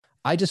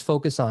I just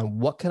focus on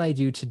what can I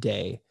do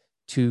today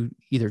to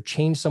either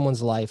change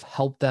someone's life,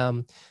 help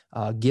them,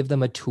 give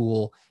them a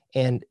tool.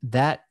 And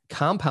that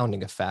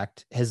compounding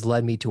effect has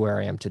led me to where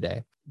I am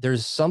today.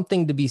 There's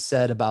something to be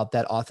said about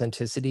that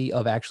authenticity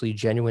of actually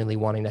genuinely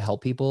wanting to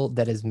help people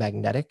that is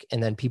magnetic.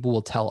 And then people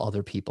will tell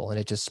other people and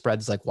it just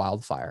spreads like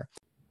wildfire.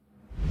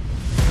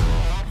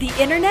 The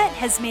internet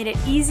has made it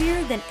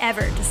easier than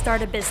ever to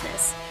start a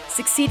business.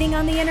 Succeeding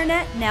on the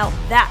internet, now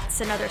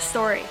that's another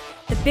story.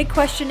 The big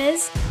question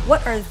is,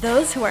 what are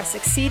those who are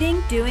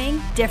succeeding doing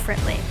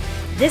differently?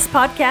 This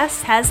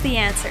podcast has the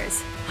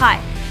answers.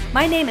 Hi,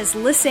 my name is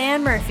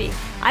Lisanne Murphy.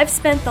 I've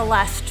spent the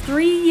last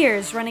 3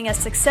 years running a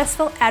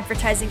successful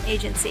advertising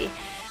agency.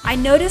 I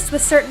noticed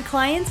with certain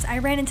clients, I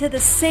ran into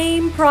the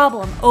same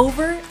problem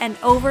over and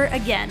over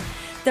again.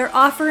 Their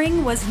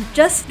offering was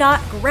just not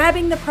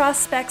grabbing the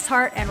prospect's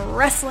heart and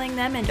wrestling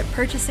them into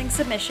purchasing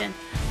submission.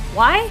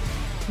 Why?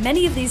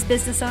 Many of these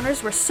business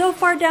owners were so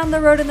far down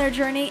the road in their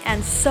journey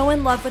and so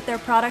in love with their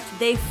product,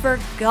 they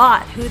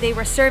forgot who they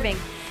were serving,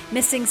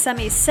 missing some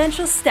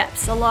essential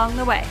steps along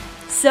the way.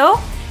 So,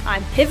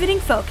 I'm pivoting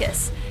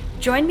focus.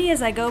 Join me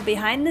as I go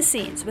behind the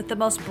scenes with the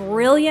most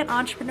brilliant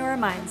entrepreneur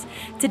minds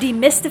to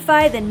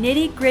demystify the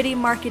nitty-gritty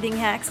marketing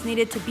hacks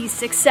needed to be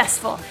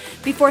successful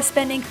before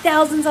spending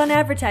thousands on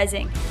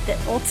advertising that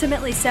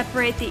ultimately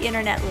separate the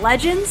internet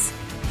legends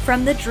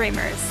from the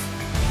dreamers.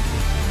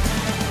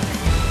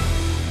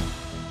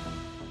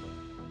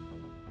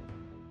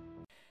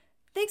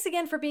 Thanks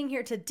again for being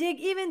here to dig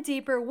even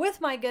deeper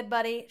with my good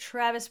buddy,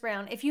 Travis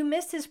Brown. If you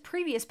missed his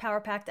previous Power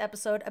Packed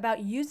episode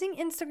about using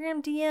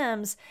Instagram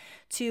DMs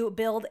to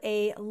build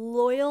a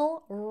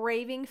loyal,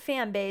 raving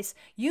fan base,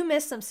 you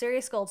missed some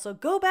serious gold. So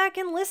go back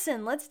and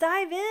listen. Let's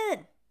dive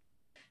in.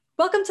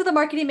 Welcome to the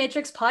Marketing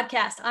Matrix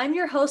podcast. I'm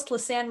your host,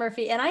 Lisanne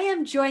Murphy, and I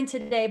am joined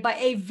today by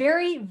a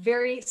very,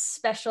 very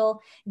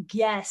special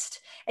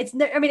guest. It's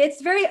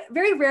very,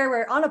 very rare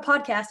where on a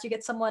podcast you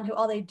get someone who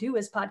all they do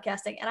is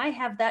podcasting, and I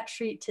have that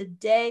treat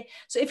today.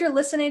 So if you're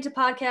listening to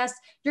podcasts,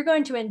 you're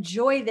going to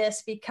enjoy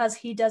this because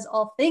he does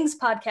all things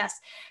podcast.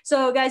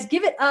 So guys,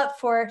 give it up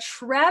for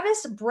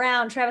Travis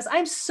Brown. Travis,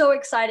 I'm so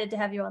excited to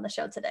have you on the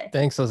show today.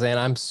 Thanks, Lisanne.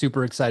 I'm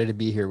super excited to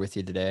be here with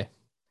you today.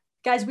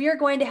 Guys, we are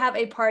going to have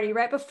a party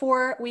right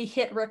before we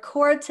hit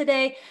record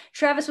today.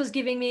 Travis was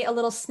giving me a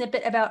little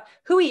snippet about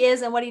who he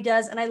is and what he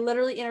does. And I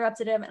literally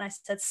interrupted him and I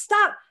said,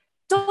 stop,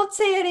 don't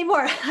say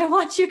anymore. I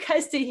want you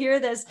guys to hear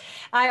this.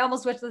 I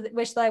almost wish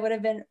that I would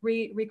have been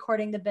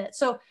re-recording the bit.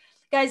 So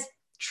guys,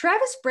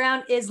 Travis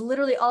Brown is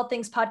literally all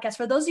things podcast.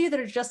 For those of you that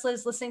are just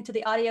listening to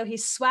the audio,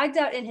 he's swagged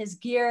out in his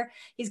gear.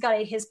 He's got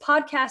his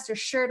podcaster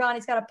shirt on.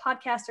 He's got a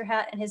podcaster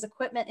hat and his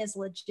equipment is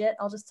legit.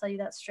 I'll just tell you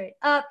that straight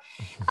up.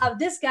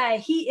 This guy,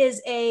 he's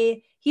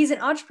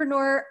an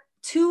entrepreneur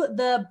to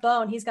the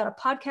bone. He's got a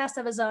podcast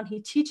of his own. He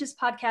teaches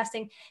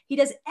podcasting. He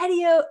does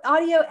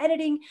audio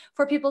editing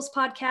for people's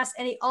podcasts.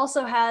 And he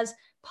also has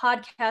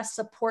podcast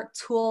support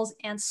tools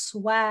and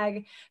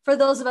swag for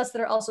those of us that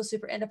are also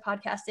super into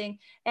podcasting.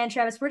 And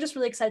Travis, we're just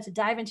really excited to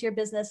dive into your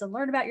business and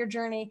learn about your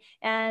journey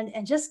and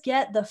just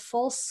get the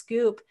full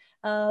scoop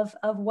of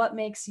what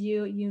makes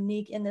you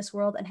unique in this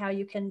world and how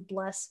you can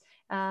bless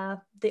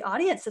the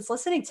audience that's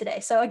listening today.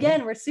 So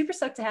again, we're super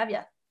stoked to have you.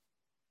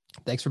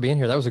 Thanks for being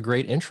here. That was a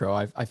great intro.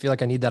 I feel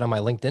like I need that on my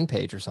LinkedIn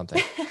page or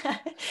something.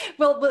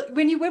 Well,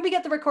 when we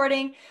get the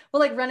recording,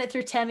 we'll like run it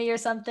through Temi or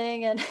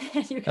something and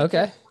you can.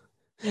 Okay.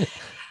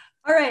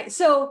 All right.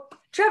 So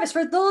Travis,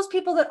 for those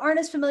people that aren't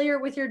as familiar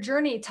with your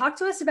journey, talk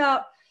to us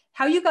about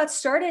how you got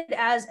started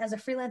as a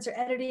freelancer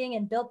editing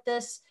and built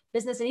this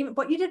business and even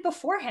what you did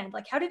beforehand.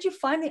 Like, how did you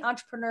find the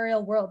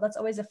entrepreneurial world? That's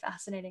always a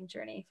fascinating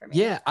journey for me.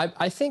 Yeah.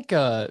 I think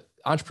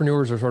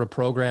entrepreneurs are sort of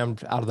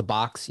programmed out of the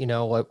box. You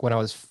know, like when I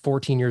was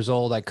 14 years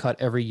old, I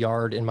cut every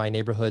yard in my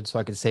neighborhood so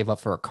I could save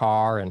up for a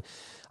car. And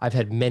I've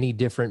had many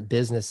different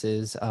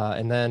businesses.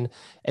 And then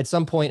at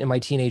some point in my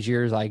teenage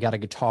years, I got a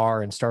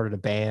guitar and started a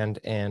band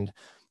and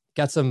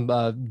got some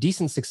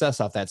decent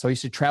success off that. So I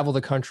used to travel the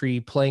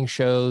country, playing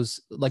shows,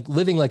 like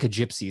living like a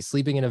gypsy,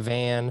 sleeping in a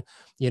van,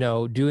 you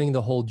know, doing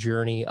the whole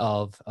journey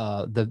of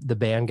the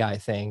band guy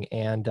thing.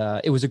 And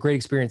it was a great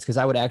experience because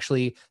I would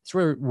actually, it's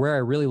where I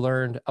really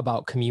learned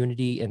about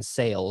community and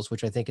sales,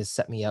 which I think has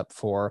set me up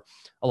for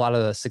a lot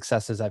of the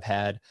successes I've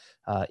had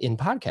in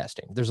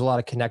podcasting. There's a lot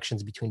of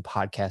connections between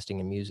podcasting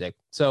and music.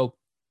 So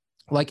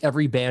like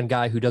every band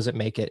guy who doesn't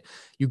make it,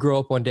 you grow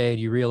up one day and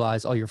you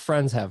realize all your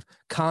friends have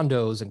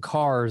condos and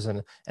cars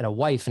and a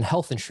wife and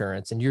health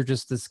insurance, and you're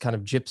just this kind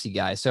of gypsy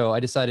guy. So I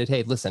decided,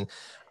 hey, listen,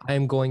 I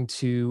am going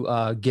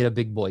to get a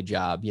big boy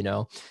job, you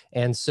know?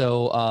 And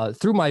so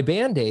through my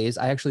band days,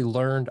 I actually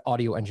learned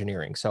audio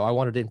engineering. So I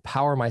wanted to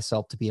empower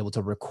myself to be able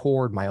to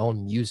record my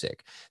own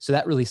music. So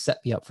that really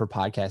set me up for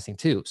podcasting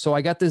too. So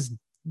I got this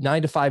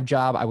 9-to-5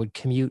 job. I would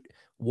commute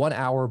 1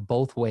 hour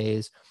both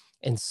ways.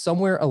 And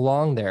somewhere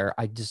along there,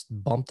 I just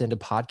bumped into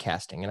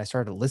podcasting and I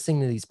started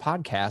listening to these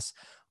podcasts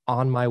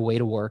on my way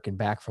to work and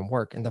back from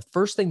work. And the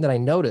first thing that I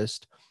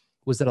noticed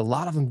was that a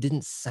lot of them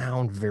didn't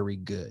sound very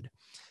good.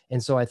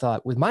 And so I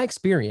thought, with my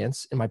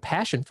experience and my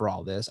passion for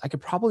all this, I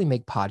could probably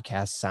make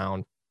podcasts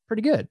sound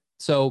pretty good.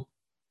 So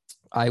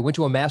I went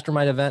to a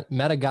mastermind event,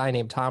 met a guy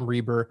named Tom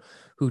Reber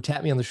who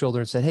tapped me on the shoulder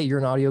and said, "Hey, you're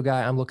an audio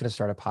guy. I'm looking to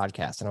start a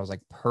podcast." And I was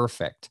like,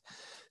 perfect.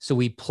 So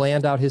we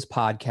planned out his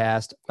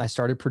podcast. I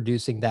started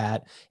producing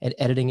that and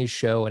editing his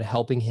show and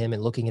helping him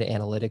and looking at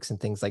analytics and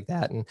things like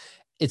that. And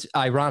it's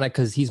ironic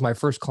because he's my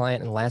first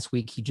client. And last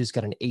week he just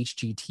got an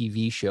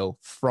HGTV show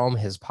from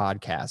his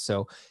podcast.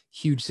 So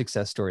huge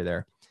success story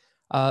there.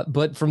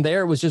 But from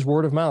there, it was just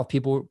word of mouth.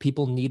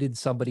 People needed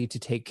somebody to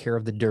take care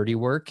of the dirty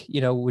work,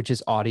 which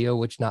is audio,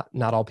 which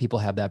not all people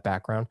have that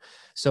background.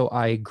 So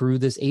I grew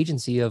this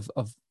agency of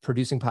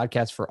producing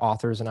podcasts for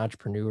authors and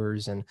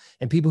entrepreneurs and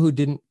people who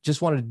didn't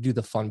just wanted to do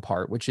the fun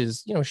part, which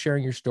is,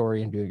 sharing your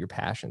story and doing your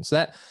passion. So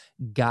that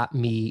got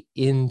me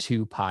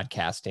into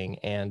podcasting.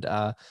 And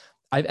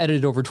I've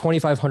edited over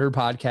 2,500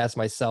 podcasts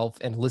myself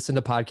and listened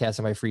to podcasts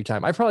in my free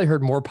time. I probably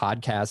heard more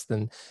podcasts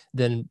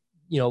than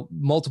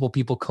multiple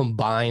people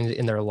combined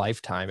in their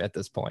lifetime at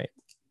this point.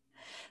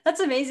 That's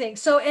amazing.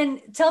 So,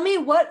 and tell me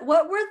what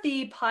were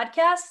the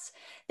podcasts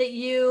that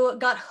you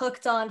got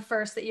hooked on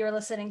first that you were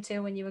listening to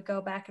when you would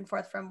go back and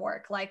forth from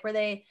work? Like, were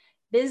they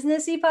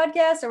businessy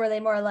podcasts or were they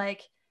more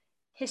like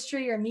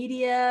history or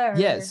media?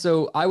 Yeah.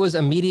 So I was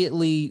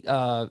immediately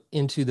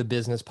into the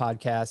business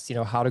podcasts,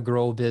 how to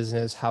grow a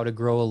business, how to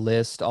grow a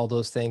list, all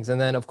those things.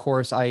 And then of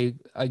course I'm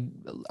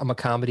a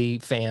comedy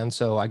fan.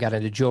 So I got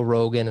into Joe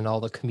Rogan and all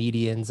the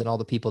comedians and all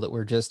the people that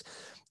were just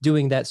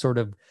doing that sort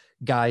of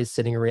guys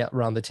sitting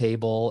around the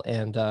table.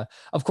 And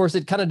of course,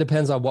 it kind of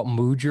depends on what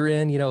mood you're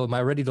in. Am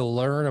I ready to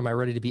learn? Am I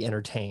ready to be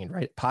entertained?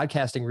 Right.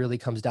 Podcasting really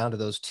comes down to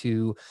those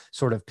two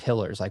sort of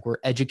pillars. Like we're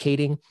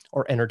educating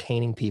or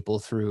entertaining people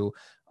through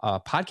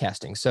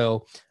podcasting.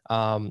 So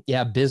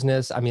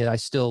business. I mean, I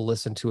still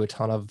listen to a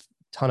ton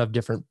of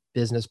different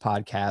business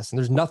podcasts, and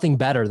there's nothing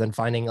better than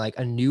finding like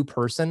a new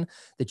person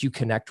that you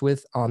connect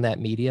with on that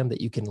medium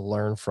that you can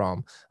learn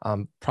from,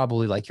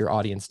 probably like your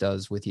audience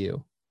does with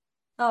you.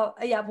 Oh,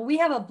 yeah. Well, we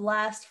have a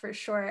blast for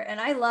sure. And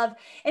I love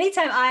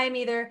anytime I'm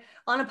either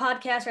on a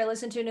podcast or I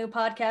listen to a new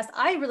podcast,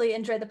 I really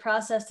enjoy the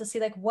process to see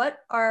like what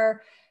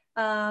are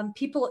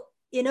people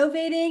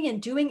innovating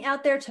and doing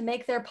out there to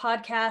make their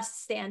podcasts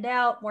stand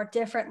out, more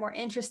different, more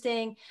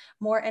interesting,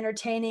 more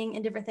entertaining,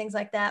 and different things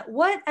like that.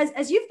 What,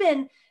 as you've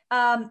been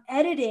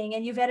editing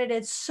and you've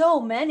edited so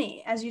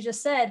many, as you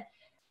just said,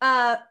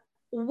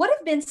 what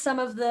have been some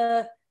of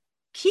the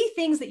key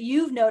things that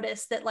you've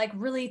noticed that like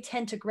really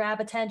tend to grab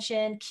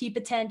attention, keep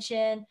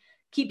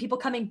people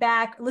coming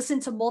back,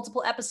 listen to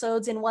multiple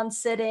episodes in one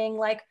sitting?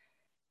 Like,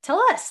 tell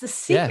us the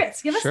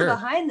secrets. Give us the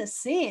behind the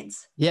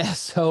scenes. Yeah.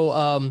 So,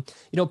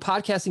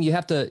 podcasting, you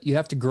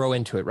have to grow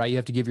into it, right? You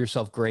have to give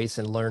yourself grace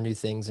and learn new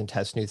things and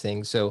test new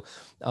things. So,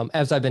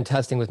 as I've been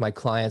testing with my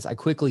clients, I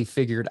quickly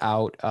figured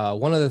out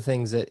one of the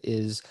things that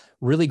is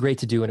really great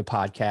to do in a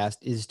podcast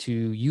is to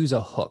use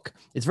a hook.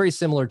 It's very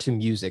similar to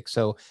music.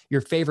 So your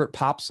favorite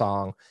pop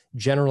song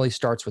generally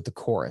starts with the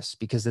chorus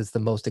because it's the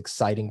most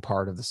exciting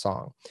part of the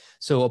song.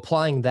 So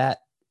applying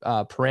that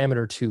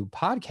parameter to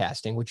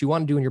podcasting, what you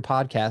want to do in your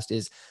podcast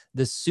is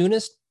the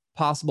soonest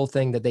possible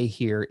thing that they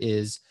hear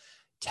is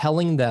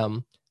telling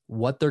them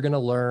what they're going to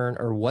learn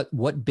or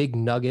what big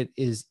nugget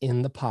is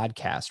in the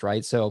podcast,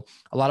 right? So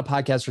a lot of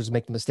podcasters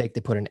make the mistake.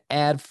 They put an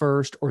ad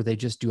first, or they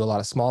just do a lot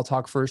of small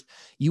talk first.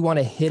 You want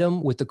to hit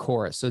them with the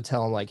chorus. So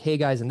tell them like, hey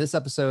guys, in this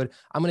episode,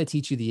 I'm going to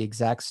teach you the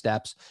exact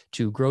steps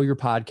to grow your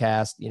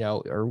podcast,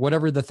 or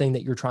whatever the thing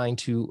that you're trying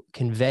to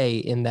convey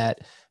in that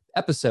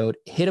episode,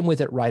 hit them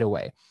with it right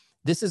away.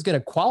 This is going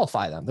to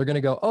qualify them. They're going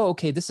to go, oh,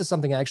 okay, this is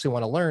something I actually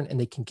want to learn. And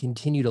they can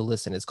continue to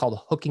listen. It's called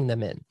hooking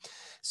them in.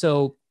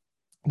 So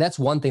that's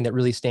one thing that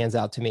really stands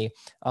out to me.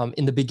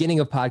 In the beginning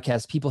of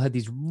podcasts, people had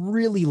these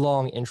really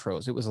long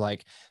intros. It was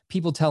like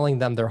people telling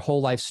them their whole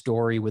life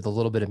story with a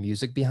little bit of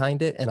music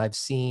behind it. And I've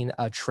seen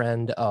a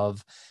trend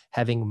of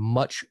having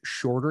much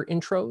shorter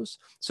intros.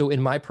 So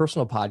in my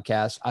personal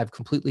podcast, I've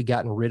completely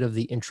gotten rid of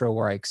the intro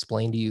where I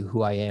explain to you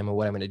who I am and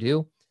what I'm going to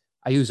do.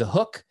 I use a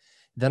hook.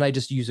 Then I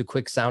just use a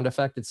quick sound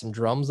effect and some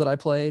drums that I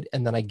played.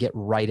 And then I get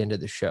right into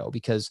the show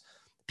because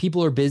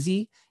people are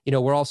busy.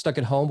 We're all stuck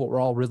at home, but we're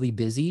all really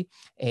busy.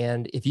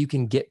 And if you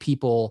can get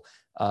people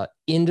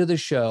into the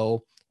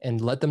show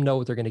and let them know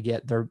what they're going to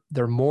get,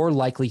 they're more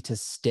likely to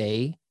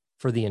stay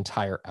for the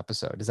entire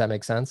episode. Does that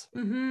make sense?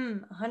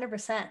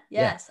 100%.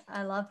 Yes. Yeah.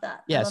 I love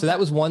that. Yeah. So that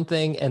was one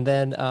thing. And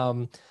then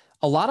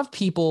a lot of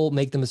people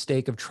make the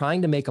mistake of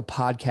trying to make a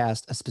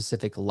podcast a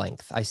specific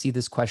length. I see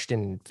this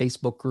question in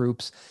Facebook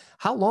groups.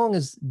 How long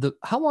is a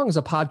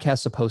podcast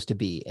supposed to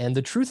be? And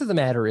the truth of the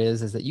matter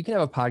is that you can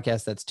have a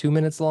podcast that's 2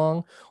 minutes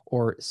long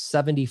or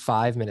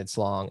 75 minutes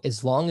long,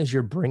 as long as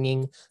you're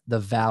bringing the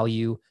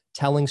value,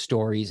 telling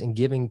stories, and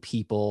giving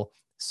people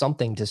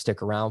something to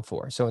stick around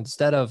for. So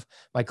instead of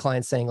my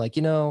clients saying like,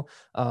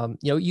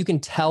 you can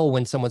tell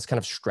when someone's kind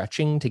of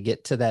stretching to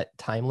get to that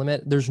time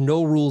limit. There's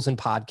no rules in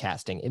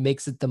podcasting. It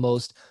makes it the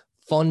most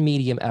fun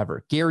medium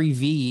ever. Gary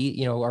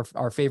Vee,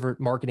 our favorite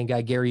marketing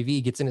guy, Gary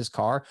Vee, gets in his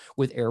car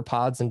with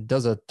AirPods and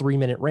does a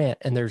 3-minute rant,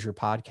 and there's your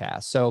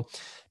podcast. So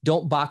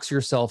don't box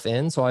yourself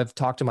in. So I've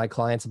talked to my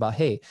clients about,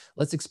 hey,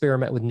 let's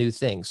experiment with new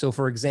things. So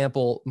for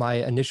example, my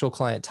initial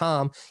client,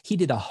 Tom, he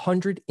did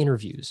 100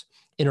 interviews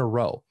in a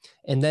row.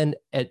 And then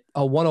at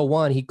a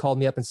 101, he called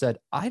me up and said,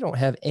 I don't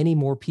have any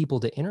more people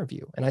to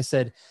interview. And I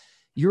said,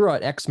 you're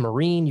an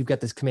ex-Marine, you've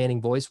got this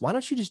commanding voice. Why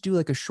don't you just do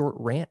like a short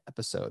rant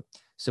episode?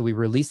 So we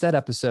released that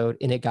episode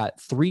and it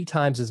got 3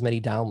 times as many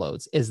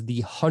downloads as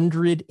the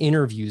 100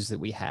 interviews that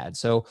we had.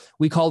 So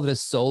we called it a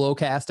solo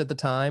cast at the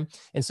time.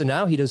 And so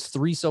now he does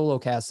 3 solo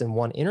casts in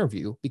 1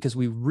 interview because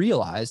we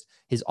realized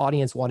his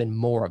audience wanted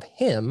more of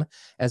him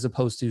as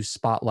opposed to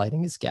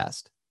spotlighting his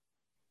guest.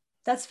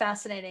 That's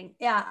fascinating.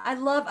 Yeah, I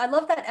love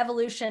that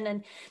evolution.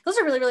 And those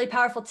are really, really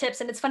powerful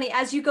tips. And it's funny,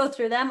 as you go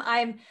through them,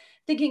 I'm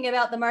thinking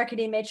about the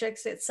marketing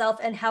matrix itself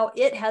and how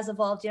it has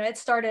evolved. It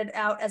started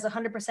out as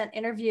 100%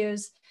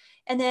 interviews.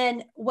 And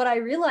then what I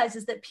realized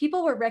is that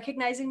people were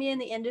recognizing me in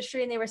the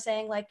industry and they were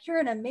saying like, you're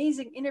an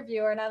amazing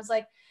interviewer. And I was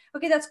like,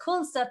 okay, that's cool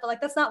and stuff, but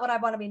like, that's not what I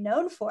want to be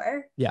known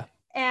for. Yeah.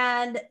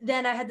 And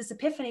then I had this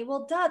epiphany.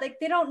 Well, duh, like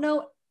they don't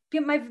know,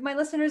 my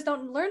listeners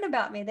don't learn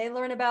about me. They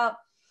learn about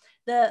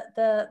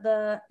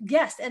the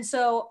guest. And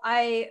so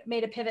I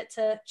made a pivot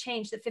to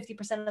change that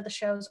 50% of the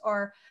shows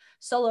are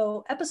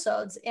solo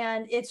episodes.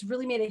 And it's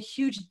really made a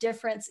huge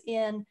difference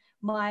in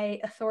my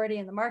authority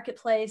in the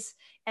marketplace.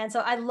 And so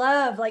I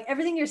love like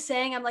everything you're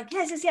saying. I'm like,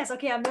 yes.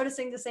 Okay. I'm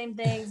noticing the same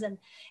things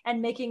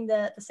and making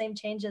the same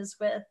changes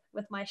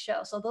with my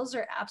show. So those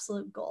are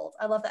absolute gold.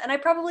 I love that. And I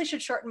probably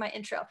should shorten my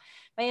intro.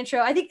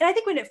 I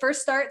think when it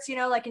first starts,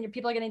 like, and your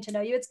people are getting to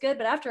know you, it's good.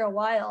 But after a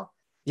while,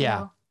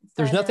 yeah.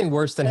 There's nothing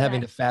worse than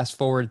having to fast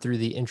forward through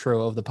the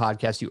intro of the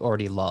podcast you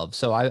already love.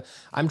 So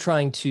I'm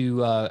trying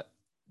to,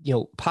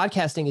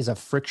 podcasting is a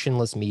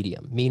frictionless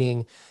medium,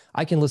 meaning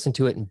I can listen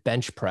to it and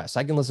bench press.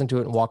 I can listen to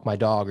it and walk my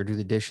dog or do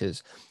the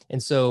dishes.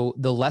 And so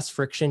the less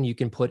friction you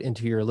can put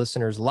into your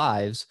listeners'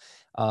 lives,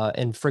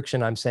 and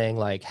friction, I'm saying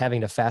like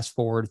having to fast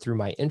forward through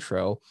my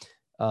intro,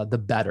 the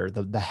better,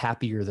 the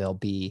happier they'll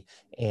be.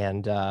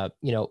 And,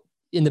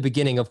 in the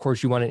beginning, of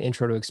course, you want an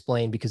intro to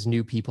explain because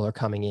new people are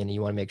coming in and you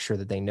want to make sure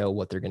that they know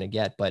what they're going to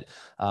get. But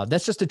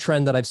that's just a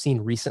trend that I've seen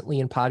recently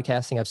in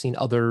podcasting. I've seen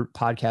other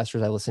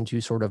podcasters I listen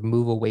to sort of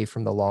move away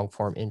from the long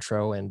form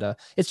intro, and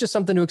it's just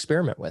something to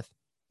experiment with.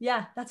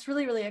 Yeah, that's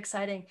really, really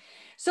exciting.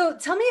 So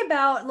tell me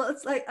about,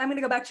 I'm going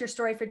to go back to your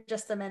story for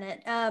just a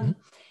minute.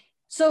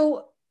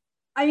 So,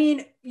 I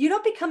mean, you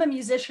don't become a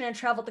musician and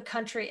travel the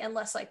country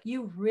unless like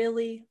you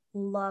really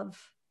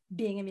love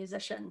being a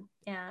musician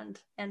and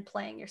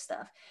playing your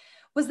stuff.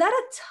 Was that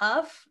a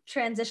tough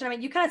transition? I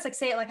mean, you kind of like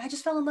say it like, I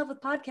just fell in love with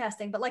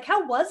podcasting, but like,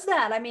 how was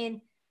that? I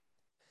mean,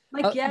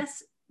 my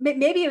guess,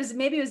 maybe it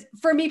was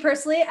for me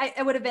personally,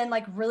 it would have been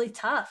like really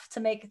tough to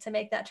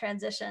make that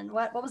transition.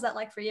 What was that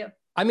like for you?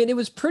 I mean, it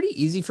was pretty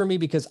easy for me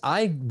because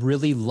I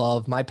really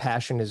love, my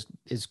passion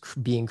is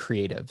being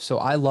creative. So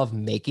I love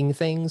making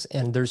things,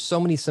 and there's so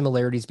many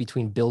similarities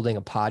between building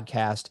a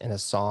podcast and a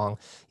song.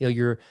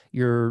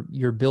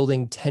 You're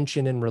building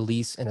tension and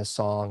release in a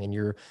song, and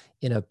you're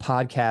in a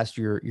podcast,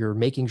 you're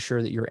making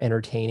sure that you're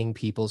entertaining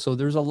people. So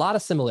there's a lot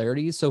of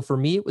similarities. So for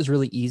me, it was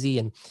really easy.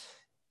 And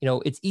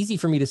it's easy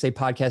for me to say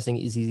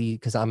podcasting is easy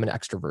because I'm an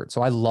extrovert.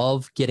 So I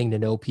love getting to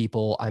know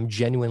people. I'm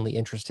genuinely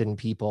interested in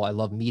people. I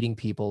love meeting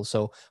people.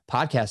 So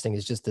podcasting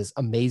is just this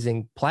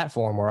amazing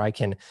platform where I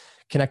can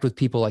connect with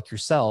people like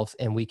yourself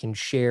and we can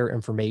share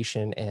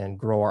information and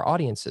grow our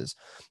audiences.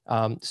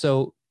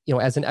 So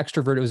as an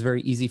extrovert, it was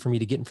very easy for me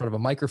to get in front of a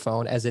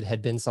microphone, as it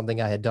had been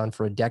something I had done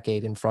for a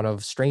decade in front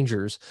of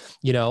strangers,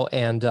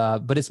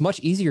 but it's much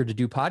easier to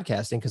do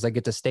podcasting because I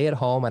get to stay at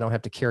home. I don't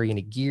have to carry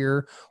any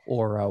gear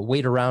or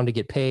wait around to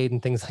get paid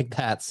and things like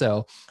that.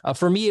 So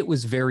for me, it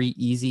was very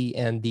easy,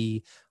 and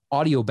the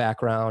audio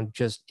background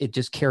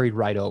just carried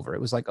right over.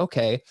 It was like,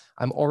 okay,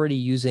 I'm already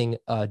using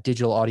a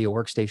digital audio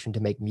workstation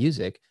to make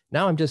music.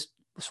 Now I'm just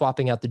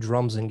swapping out the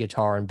drums and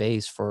guitar and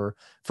bass for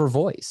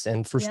voice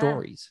and for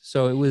stories.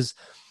 So it was,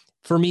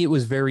 for me, it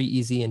was very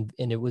easy. And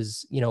it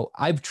was,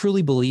 I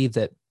truly believe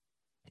that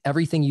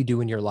everything you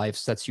do in your life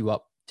sets you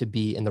up to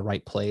be in the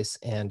right place.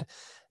 And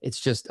it's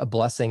just a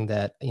blessing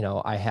that,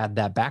 I had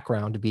that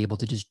background to be able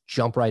to just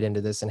jump right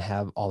into this and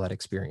have all that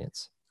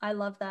experience. I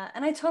love that.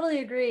 And I totally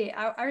agree.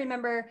 I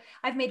remember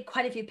I've made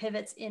quite a few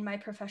pivots in my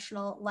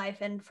professional life.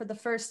 And for the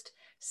first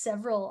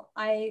several,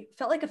 I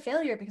felt like a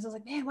failure because I was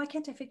like, man, why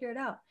can't I figure it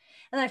out?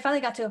 And then I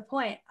finally got to a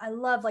point. I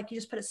love, like, you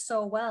just put it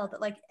so well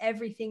that like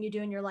everything you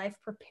do in your life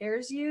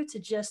prepares you to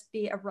just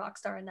be a rock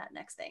star in that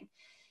next thing.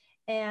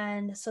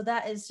 And so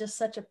that is just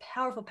such a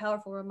powerful,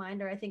 powerful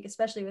reminder, I think,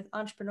 especially with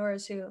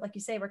entrepreneurs who, like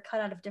you say, we're cut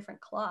out of different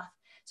cloth.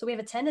 So we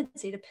have a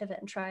tendency to pivot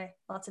and try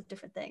lots of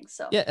different things.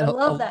 So yeah, I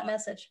love that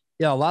message.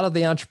 Yeah. A lot of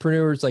the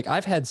entrepreneurs, like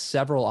I've had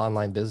several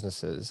online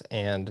businesses,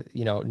 and,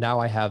 now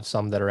I have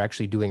some that are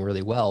actually doing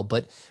really well.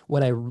 But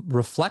when I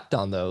reflect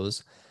on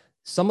those,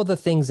 some of the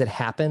things that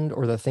happened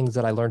or the things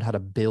that I learned how to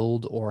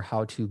build or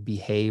how to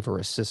behave or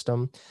a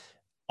system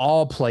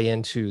all play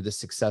into the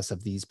success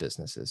of these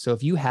businesses. So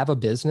if you have a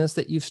business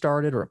that you've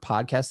started or a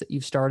podcast that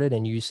you've started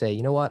and you say,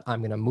 you know what,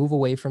 I'm going to move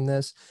away from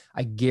this,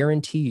 I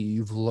guarantee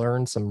you've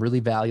learned some really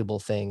valuable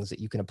things that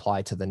you can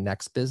apply to the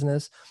next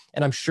business.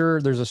 And I'm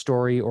sure there's a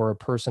story or a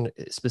person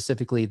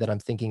specifically that I'm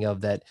thinking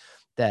of that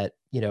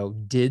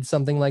did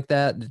something like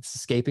that. It's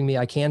escaping me.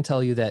 I can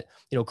tell you that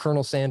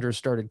Colonel Sanders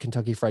started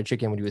Kentucky Fried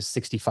Chicken when he was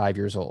 65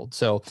 years old.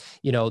 So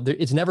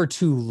it's never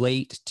too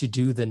late to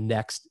do the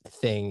next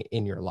thing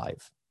in your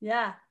life.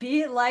 Yeah,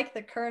 be like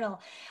the Colonel.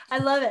 I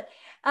love it.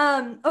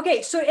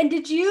 Okay, so and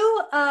did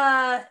you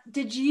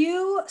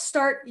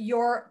start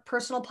your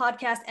personal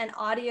podcast and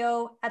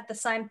audio at the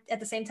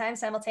same time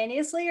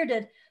simultaneously, or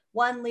did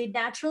one lead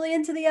naturally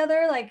into the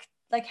other? Like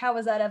how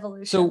was that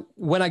evolution? So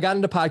when I got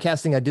into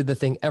podcasting, I did the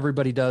thing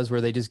everybody does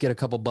where they just get a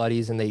couple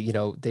buddies and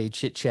they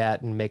chit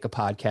chat and make a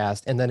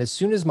podcast. And then as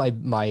soon as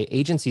my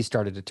agency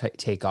started to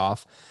take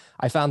off,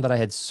 I found that I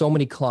had so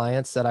many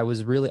clients that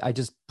I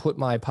just put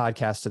my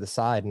podcast to the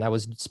side and I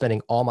was spending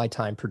all my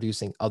time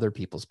producing other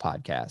people's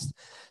podcasts.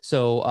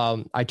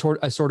 So I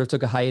sort of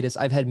took a hiatus.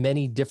 I've had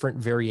many different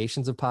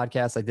variations of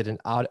podcasts. I did an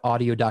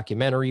audio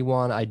documentary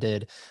one. I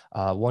did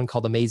one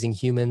called Amazing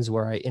Humans,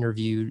 where I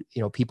interviewed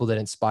people that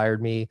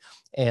inspired me.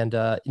 And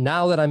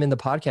now that I'm in the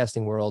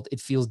podcasting world,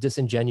 it feels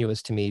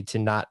disingenuous to me to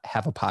not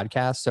have a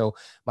podcast. So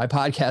my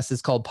podcast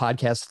is called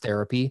Podcast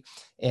Therapy,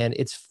 and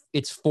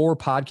it's for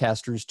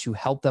podcasters to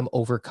help them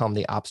overcome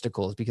the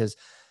obstacles, because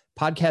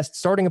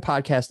starting a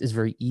podcast is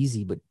very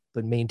easy, but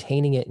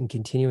maintaining it and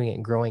continuing it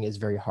and growing is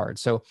very hard.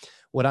 So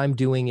what I'm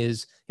doing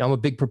is, I'm a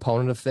big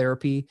proponent of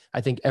therapy.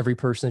 I think every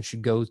person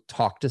should go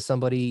talk to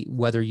somebody,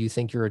 whether you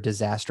think you're a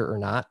disaster or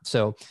not.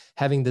 So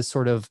having this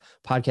sort of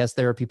podcast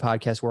therapy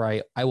podcast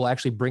where I will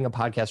actually bring a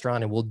podcaster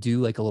on and we'll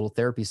do like a little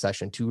therapy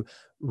session to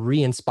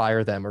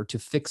re-inspire them or to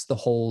fix the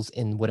holes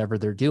in whatever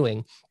they're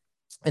doing.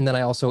 And then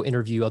I also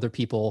interview other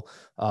people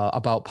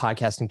about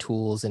podcasting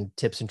tools and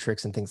tips and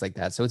tricks and things like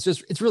that. So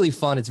it's really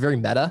fun. It's very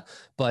meta,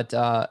 but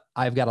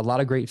I've got a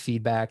lot of great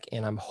feedback,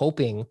 and I'm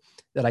hoping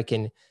that I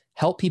can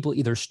help people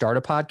either start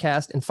a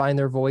podcast and find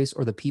their voice,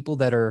 or the people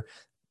that are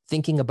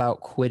thinking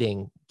about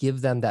quitting,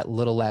 give them that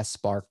little last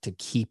spark to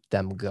keep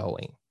them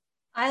going.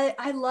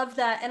 I love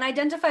that and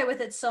identify with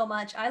it so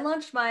much. I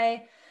launched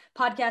my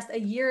podcast a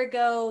year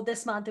ago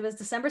this month. It was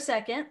December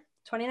 2nd,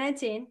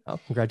 2019. Oh,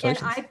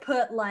 congratulations. And I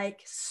put like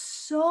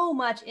so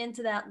much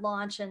into that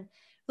launch, and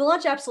the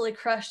launch absolutely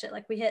crushed it.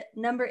 Like we hit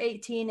number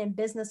 18 in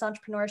business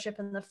entrepreneurship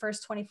in the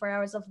first 24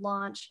 hours of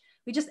launch.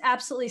 We just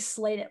absolutely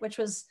slayed it, which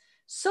was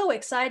so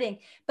exciting.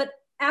 But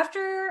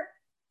after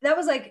that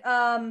was like,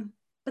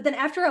 but then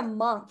after a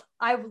month,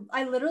 I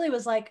literally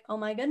was like, oh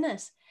my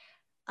goodness,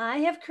 I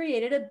have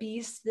created a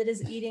beast that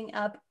is eating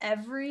up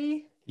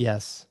every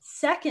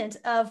second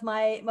of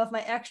my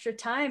extra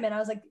time. And I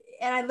was like,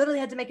 and I literally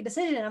had to make a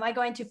decision. Am I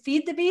going to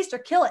feed the beast or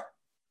kill it?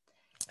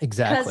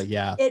 Exactly. Because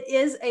yeah. It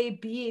is a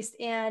beast.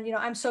 And,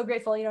 I'm so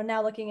grateful,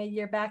 now looking a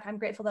year back, I'm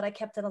grateful that I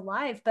kept it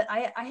alive, but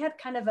I had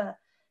kind of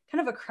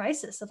a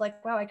crisis of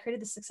like, wow, I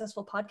created this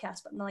successful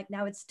podcast, but like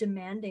now it's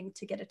demanding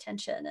to get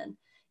attention. And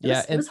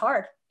it was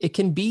hard. It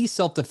can be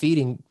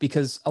self-defeating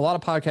because a lot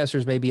of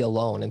podcasters may be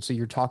alone. And so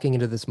you're talking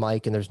into this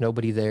mic and there's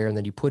nobody there. And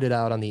then you put it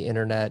out on the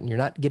internet and you're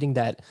not getting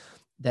that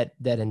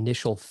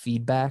initial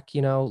feedback,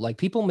 like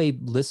people may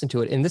listen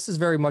to it. And this is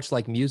very much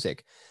like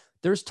music.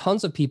 There's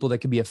tons of people that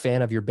could be a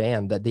fan of your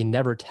band that they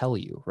never tell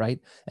you,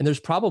 right? And there's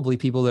probably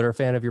people that are a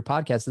fan of your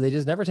podcast that they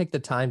just never take the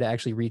time to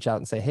actually reach out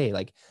and say, hey,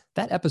 like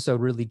that episode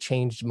really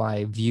changed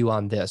my view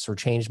on this, or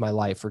changed my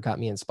life, or got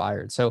me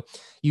inspired. So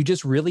you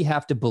just really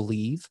have to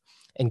believe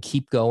and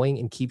keep going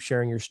and keep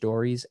sharing your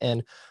stories.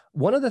 And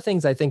one of the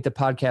things I think the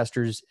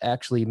podcasters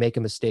actually make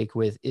a mistake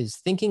with is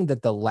thinking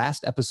that the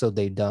last episode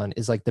they've done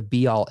is like the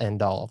be all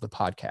end all of the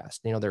podcast.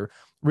 They're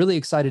really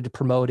excited to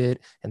promote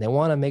it and they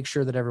want to make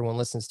sure that everyone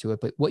listens to it.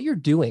 But what you're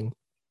doing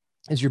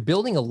is you're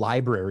building a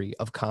library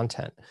of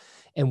content.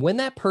 And when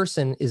that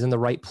person is in the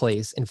right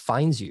place and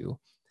finds you,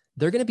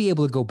 they're going to be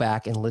able to go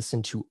back and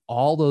listen to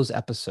all those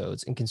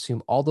episodes and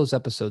consume all those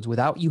episodes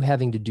without you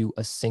having to do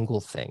a single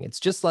thing. It's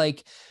just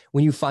like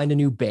when you find a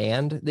new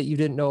band that you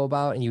didn't know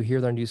about and you hear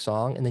their new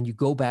song, and then you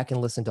go back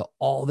and listen to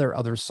all their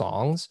other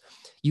songs.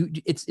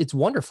 It's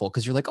wonderful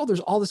because you're like, oh, there's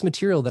all this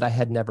material that I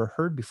had never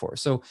heard before.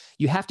 So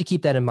you have to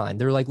keep that in mind.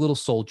 They're like little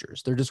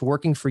soldiers. They're just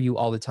working for you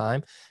all the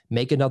time.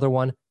 Make another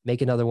one,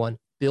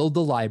 build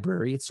the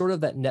library. It's sort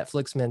of that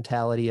Netflix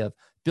mentality of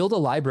build a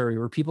library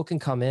where people can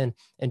come in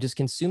and just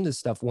consume this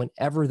stuff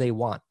whenever they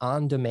want,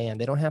 on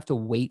demand. They don't have to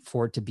wait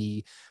for it to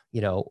be,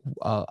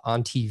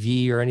 on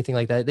TV or anything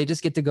like that. They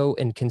just get to go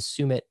and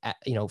consume it,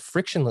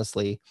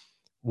 frictionlessly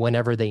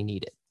whenever they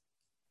need it.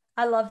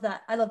 I love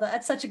that.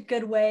 That's such a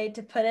good way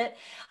to put it.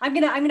 I'm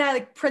gonna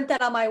like print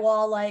that on my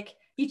wall. Like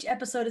each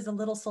episode is a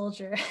little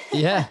soldier.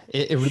 Yeah,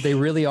 they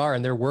really are,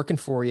 and they're working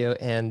for you.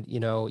 And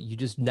you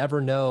just never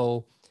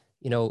know.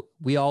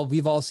 We've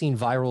all seen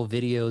viral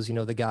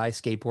videos, the guy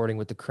skateboarding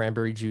with the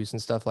cranberry juice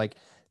and stuff. Like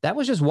that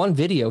was just one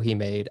video he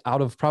made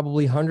out of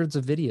probably hundreds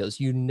of videos.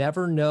 You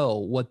never know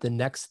what the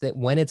next thing,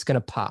 when it's going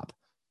to pop.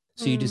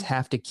 So you just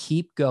have to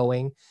keep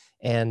going.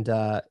 And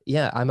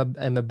yeah, I'm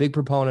a big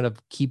proponent of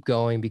keep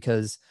going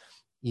because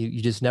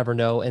you just never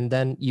know. And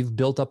then you've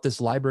built up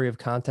this library of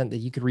content that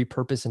you could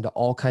repurpose into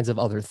all kinds of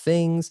other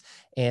things.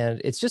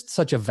 And it's just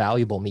such a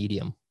valuable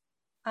medium.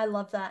 I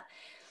love that.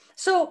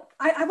 So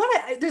I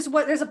want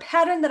to, there's a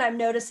pattern that I'm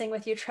noticing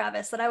with you,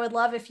 Travis, that I would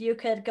love if you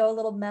could go a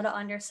little meta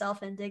on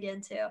yourself and dig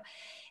into.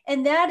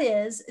 And that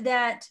is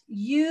that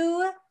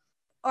you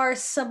are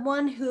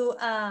someone who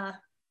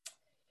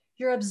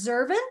you're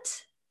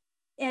observant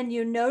and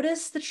you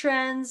notice the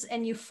trends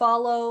and you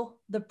follow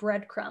the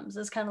breadcrumbs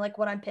is kind of like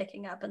what I'm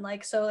picking up. And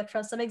like, so like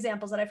from some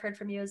examples that I've heard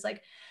from you is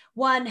like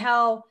one,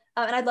 how,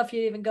 and I'd love for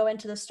you to even go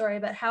into the story,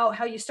 but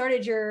how you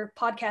started your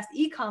podcast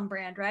ecom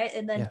brand, right?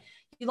 And then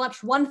you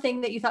launched one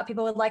thing that you thought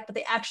people would like, but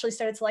they actually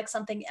started to like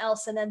something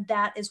else. And then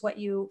that is what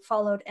you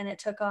followed and it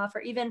took off.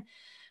 Or even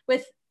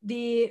with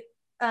the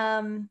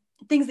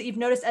things that you've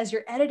noticed as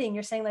you're editing,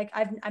 you're saying like,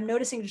 I'm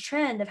noticing the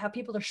trend of how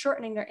people are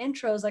shortening their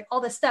intros, like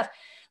all this stuff.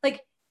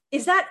 Like,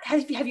 is that,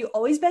 have you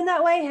always been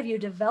that way? Have you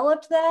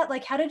developed that?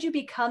 Like, how did you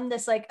become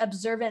this like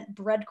observant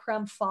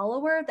breadcrumb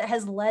follower that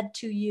has led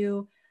to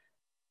you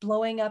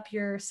blowing up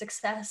your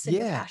success and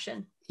your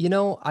passion? You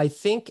know, I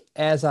think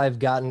as I've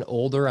gotten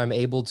older, I'm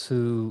able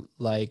to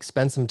like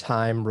spend some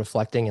time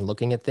reflecting and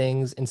looking at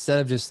things instead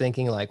of just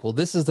thinking like, well,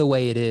 this is the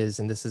way it is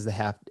and this is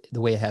the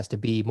way it has to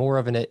be. More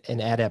of an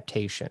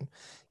adaptation,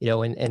 you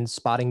know, and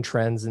spotting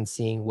trends and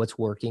seeing what's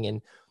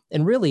working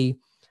and really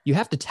you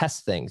have to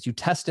test things. You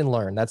test and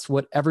learn. That's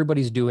what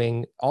everybody's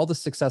doing. All the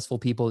successful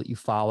people that you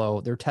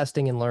follow, they're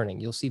testing and learning.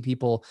 You'll see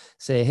people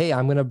say, hey,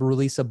 I'm going to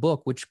release a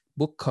book. Which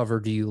book cover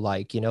do you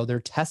like? You know,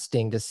 they're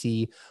testing to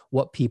see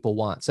what people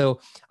want.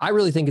 So I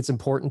really think it's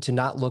important to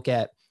not look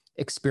at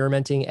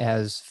experimenting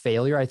as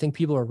failure. I think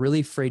people are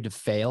really afraid to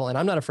fail, and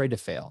I'm not afraid to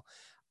fail.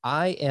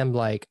 I am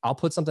like, I'll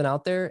put something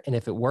out there, and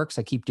if it works,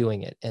 I keep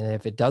doing it. And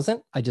if it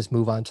doesn't, I just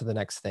move on to the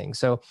next thing.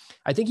 So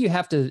I think you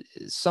have to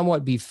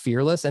somewhat be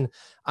fearless. And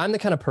I'm the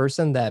kind of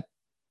person that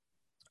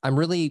I'm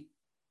really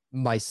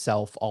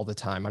myself all the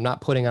time. I'm not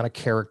putting on a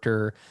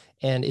character.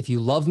 And if you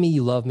love me,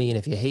 you love me. And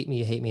if you hate me,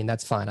 you hate me. And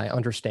that's fine. I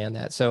understand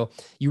that. So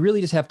you really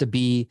just have to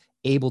be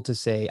able to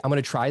say, I'm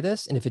going to try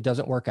this. And if it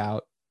doesn't work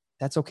out,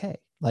 that's okay.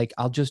 Like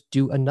I'll just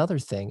do another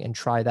thing and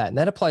try that. And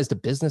that applies to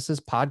businesses,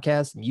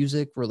 podcasts,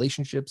 music,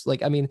 relationships.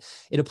 Like, I mean,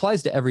 it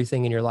applies to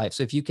everything in your life.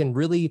 So if you can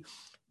really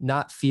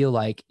not feel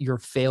like your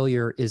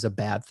failure is a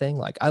bad thing,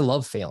 like I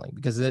love failing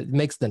because it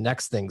makes the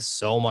next thing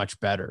so much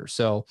better.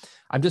 So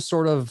I'm just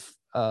sort of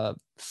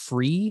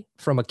free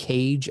from a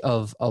cage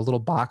of a little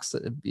box.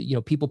 You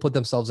know, people put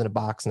themselves in a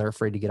box and they're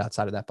afraid to get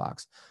outside of that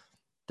box.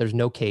 There's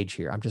no cage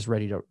here. I'm just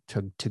ready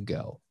to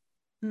go.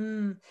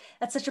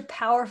 That's such a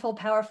powerful,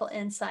 powerful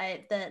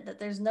insight that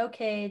there's no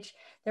cage.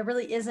 There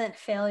really isn't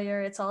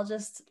failure. It's all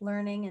just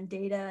learning and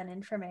data and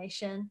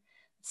information.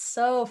 It's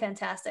so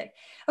fantastic.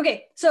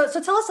 Okay. So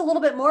tell us a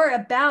little bit more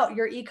about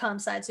your ecom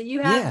side. So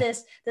you have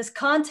this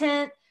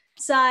content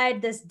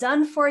side, this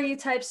done for you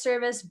type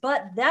service,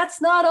 but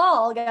that's not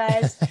all,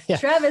 guys.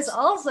 Travis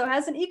also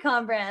has an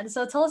ecom brand.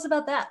 So tell us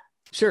about that.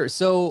 Sure.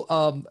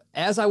 So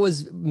as I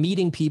was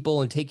meeting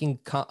people and taking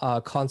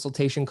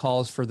consultation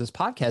calls for this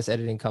podcast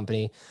editing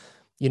company,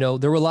 you know,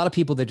 there were a lot of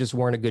people that just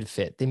weren't a good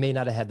fit. They may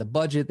not have had the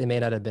budget. They may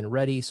not have been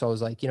ready. So I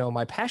was like, you know,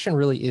 my passion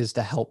really is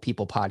to help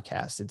people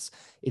podcast.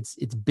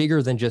 It's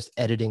bigger than just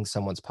editing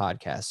someone's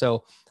podcast.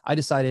 So I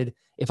decided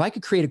if I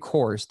could create a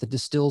course that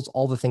distills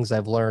all the things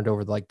I've learned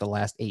over like the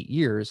last 8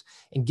 years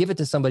and give it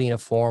to somebody in a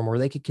form where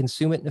they could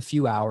consume it in a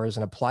few hours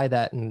and apply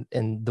that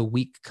in the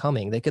week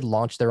coming, they could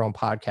launch their own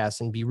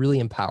podcast and be really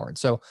empowered.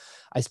 So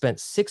I spent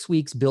 6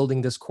 weeks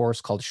building this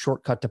course called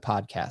Shortcut to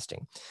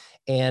Podcasting.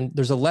 And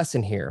there's a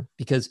lesson here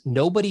because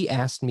nobody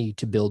asked me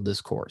to build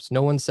this course.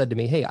 No one said to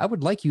me, hey, I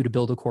would like you to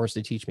build a course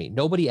to teach me.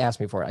 Nobody asked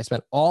me for it. I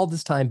spent all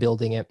this time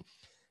building it,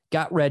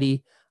 got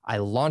ready, I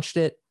launched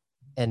it,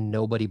 and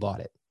nobody bought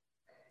it.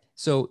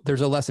 So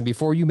there's a lesson.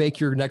 Before you make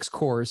your next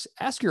course,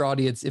 ask your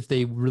audience if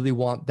they really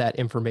want that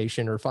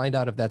information or find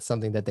out if that's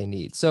something that they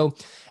need. So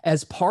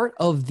as part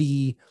of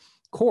the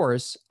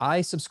course,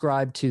 I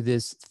subscribe to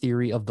this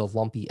theory of the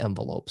lumpy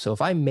envelope. So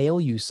if I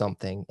mail you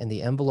something and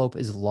the envelope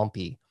is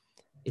lumpy,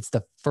 it's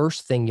the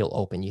first thing you'll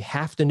open. You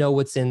have to know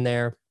what's in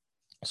there.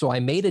 So I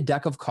made a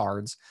deck of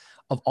cards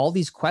of all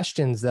these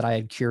questions that I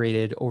had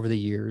curated over the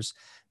years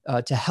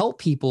to help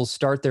people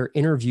start their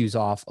interviews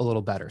off a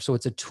little better. So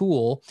it's a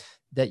tool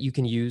that you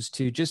can use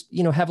to just,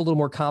 you know, have a little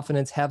more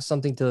confidence, have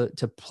something to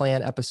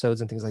plan episodes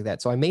and things like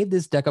that. So I made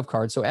this deck of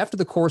cards. So after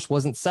the course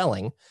wasn't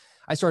selling,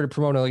 I started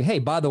promoting like, hey,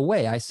 by the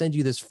way, I send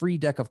you this free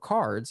deck of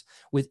cards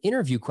with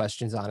interview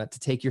questions on it to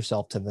take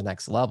yourself to the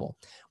next level.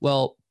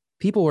 Well,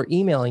 people were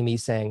emailing me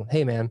saying,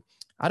 hey, man,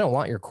 I don't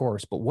want your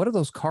course, but what are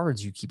those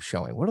cards you keep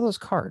showing? What are those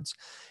cards?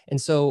 And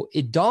so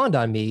it dawned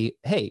on me,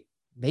 hey,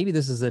 maybe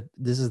this is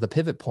the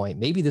pivot point.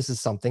 Maybe this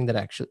is something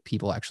that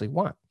people actually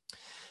want.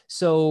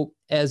 So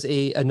as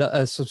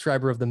a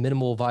subscriber of the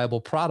minimal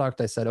viable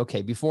product, I said,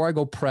 okay, before I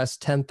go press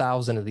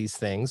 10,000 of these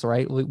things,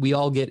 right? We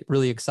all get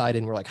really excited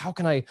and we're like, how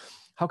can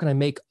I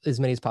make as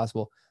many as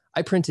possible?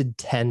 I printed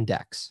 10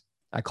 decks.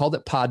 I called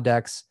it Pod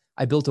Decks.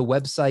 I built a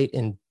website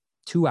in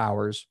 2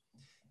 hours,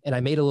 and I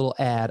made a little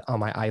ad on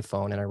my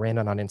iPhone, and I ran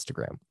it on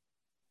Instagram,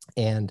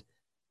 and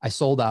I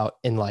sold out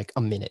in like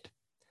a minute.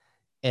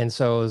 And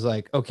so I was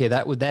like, okay,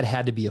 that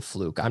had to be a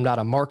fluke. I'm not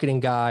a marketing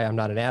guy. I'm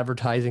not an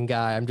advertising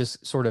guy. I'm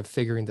just sort of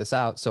figuring this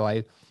out. So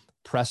I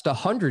pressed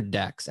 100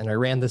 decks and I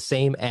ran the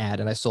same ad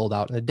and I sold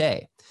out in a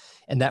day.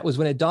 And that was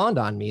when it dawned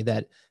on me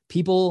that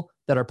people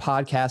that are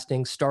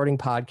podcasting, starting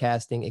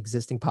podcasting,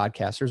 existing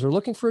podcasters are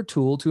looking for a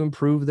tool to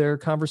improve their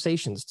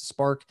conversations, to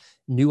spark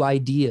new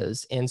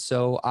ideas. And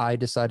so I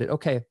decided,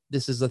 okay,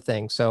 this is the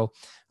thing. So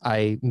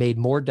I made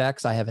more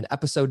decks. I have an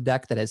episode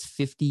deck that has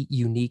 50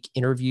 unique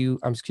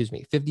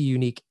 50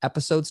 unique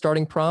episode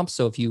starting prompts.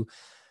 So if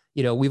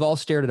we've all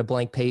stared at a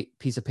blank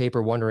piece of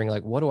paper wondering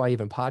like, what do I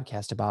even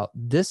podcast about?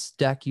 This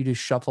deck, you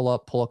just shuffle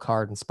up, pull a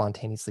card and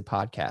spontaneously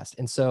podcast.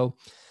 And so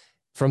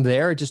from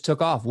there, it just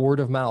took off, word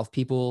of mouth.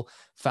 People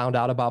found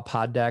out about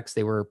pod decks.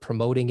 They were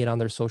promoting it on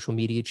their social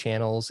media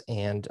channels.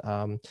 And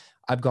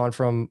I've gone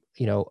from,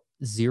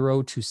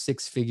 0 to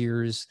 6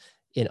 figures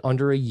in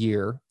under a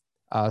year,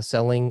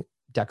 selling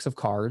decks of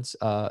cards.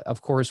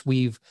 Of course,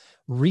 we've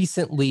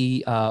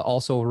recently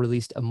also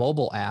released a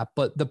mobile app,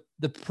 but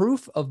the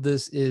proof of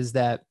this is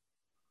that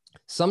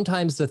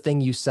sometimes the thing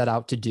you set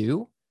out to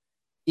do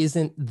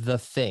isn't the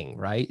thing,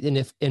 right?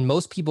 And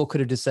most people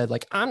could have just said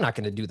like, I'm not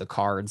going to do the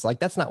cards. Like,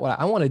 that's not what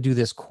I want to do,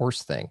 this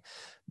course thing.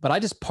 But I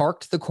just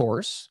parked the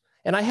course,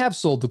 and I have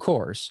sold the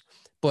course,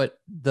 but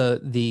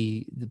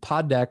the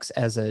pod decks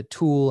as a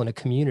tool and a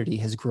community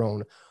has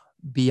grown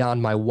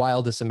beyond my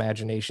wildest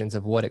imaginations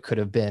of what it could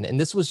have been. And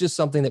this was just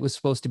something that was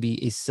supposed to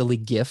be a silly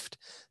gift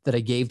that I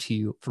gave to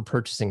you for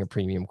purchasing a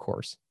premium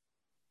course.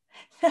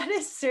 That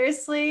is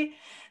seriously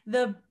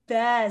the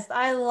best.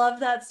 I love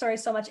that story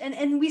so much.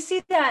 And we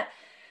see that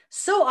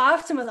so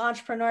often with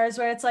entrepreneurs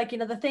where it's like,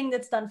 the thing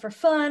that's done for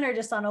fun or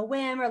just on a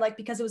whim, or like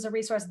because it was a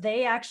resource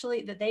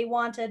that they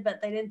wanted,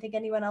 but they didn't think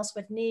anyone else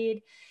would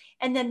need.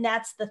 And then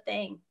that's the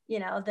thing,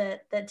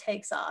 that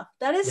takes off.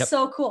 That is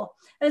so cool.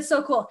 That is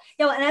so cool.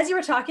 Yeah. And as you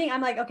were talking,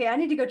 I'm like, okay, I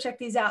need to go check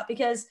these out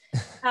because,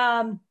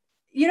 I've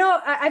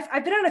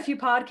been on a few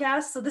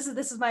podcasts. So this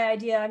is my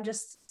idea. I'm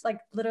just like,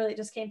 literally it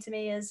just came to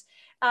me is,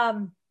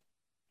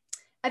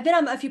 I've been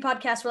on a few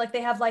podcasts where like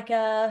they have like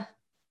a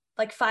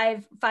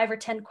five or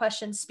 10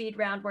 question speed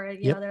round where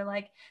they're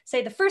like,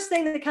 say the first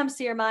thing that comes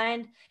to your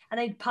mind, and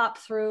they pop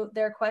through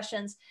their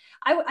questions.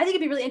 I think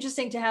it'd be really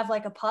interesting to have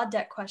like a pod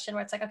deck question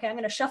where it's like, okay, I'm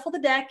going to shuffle the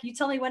deck, you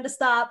tell me when to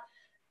stop,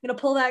 I'm going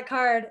to pull that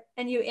card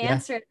and you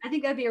answer it. I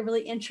think that'd be a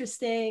really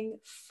interesting,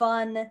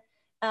 fun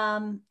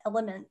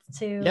element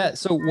to. Yeah.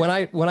 So when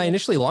I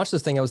initially launched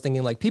this thing, I was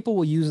thinking like people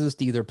will use this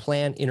to either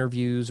plan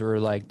interviews or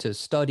like to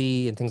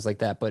study and things like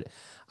that. But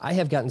I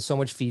have gotten so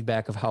much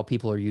feedback of how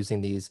people are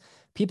using these.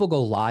 People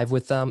go live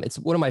with them. It's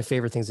one of my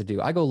favorite things to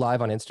do. I go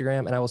live on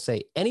Instagram and I will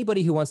say,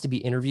 anybody who wants to be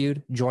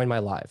interviewed, join my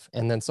live.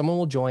 And then someone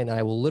will join and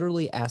I will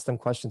literally ask them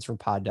questions from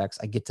pod decks.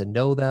 I get to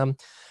know them.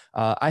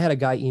 I had a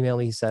guy email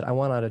me. He said, I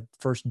went on a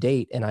first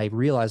date and I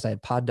realized I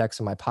had pod decks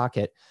in my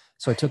pocket.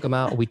 So I took them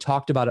out and we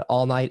talked about it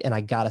all night and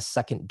I got a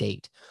second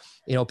date.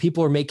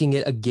 People are making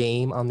it a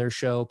game on their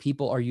show.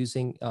 People are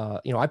using,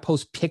 I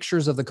post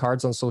pictures of the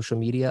cards on social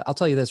media. I'll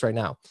tell you this right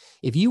now.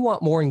 If you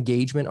want more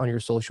engagement on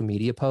your social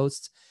media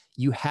posts,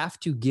 you have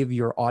to give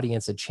your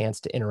audience a chance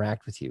to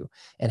interact with you.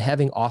 And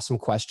having awesome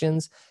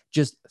questions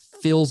just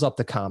fills up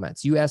the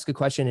comments. You ask a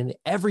question and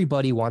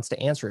everybody wants to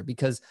answer it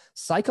because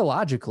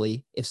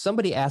psychologically, if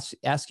somebody asks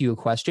you a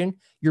question,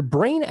 your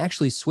brain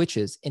actually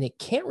switches and it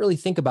can't really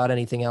think about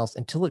anything else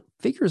until it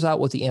figures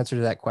out what the answer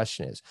to that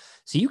question is.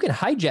 So you can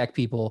hijack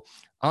people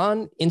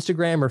on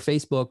Instagram or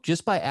Facebook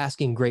just by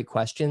asking great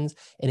questions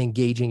and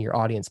engaging your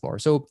audience more.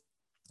 So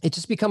it's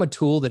just become a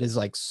tool that is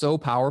like so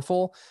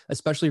powerful,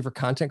 especially for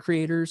content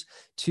creators,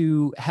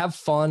 to have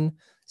fun,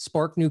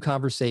 spark new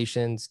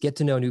conversations, get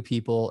to know new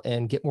people,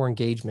 and get more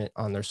engagement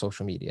on their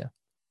social media.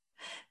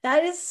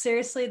 That is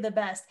seriously the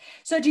best.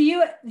 So do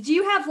you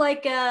have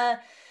like are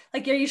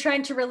you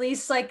trying to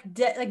release like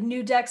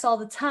new decks all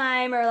the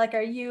time, or like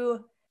are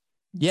you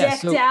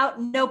decked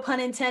out? No pun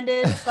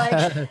intended.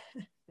 Like.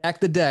 Stack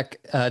the deck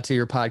to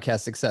your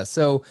podcast success.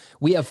 So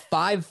we have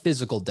 5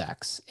 physical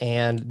decks,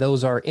 and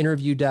those are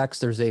interview decks.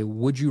 There's a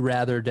would you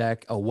rather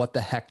deck, a what the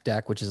heck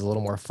deck, which is a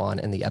little more fun,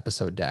 and the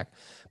episode deck.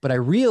 But I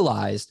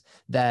realized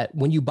that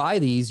when you buy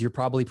these, you're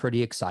probably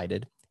pretty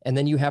excited, and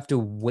then you have to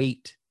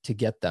wait to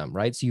get them,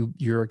 right? So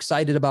you're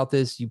excited about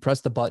this, you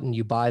press the button,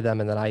 you buy them,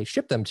 and then I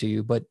ship them to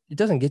you, but it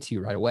doesn't get to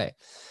you right away.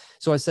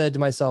 So I said to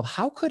myself,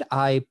 how could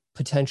I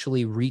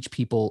potentially reach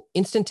people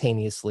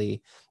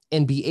instantaneously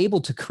and be able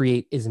to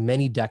create as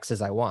many decks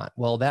as I want?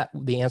 Well,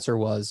 the answer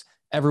was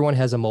everyone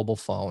has a mobile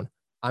phone.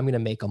 I'm going to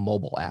make a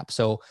mobile app.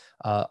 So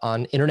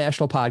on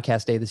International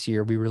Podcast Day this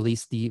year, we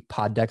released the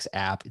Pod Decks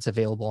app. It's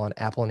available on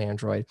Apple and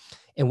Android.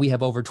 And we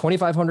have over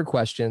 2,500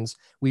 questions.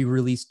 We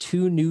release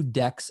 2 new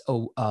decks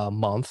a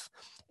month.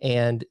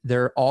 And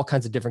there are all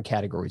kinds of different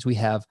categories. We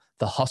have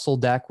the hustle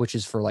deck, which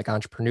is for like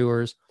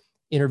entrepreneurs,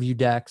 interview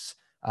decks,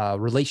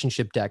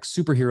 relationship decks,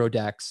 superhero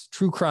decks,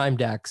 true crime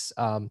decks,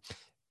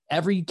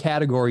 every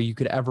category you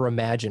could ever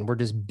imagine. We're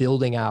just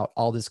building out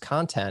all this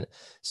content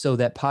so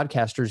that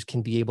podcasters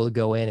can be able to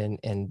go in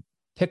and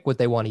pick what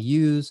they want to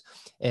use.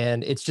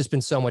 And it's just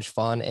been so much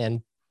fun.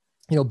 And,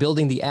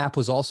 building the app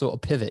was also a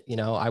pivot.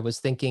 I was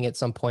thinking at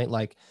some point,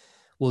 like,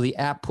 will the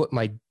app put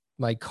my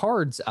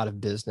cards out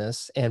of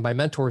business? And my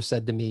mentor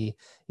said to me,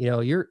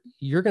 you're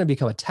going to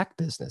become a tech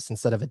business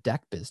instead of a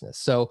deck business.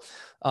 So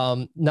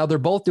now they're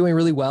both doing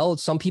really well.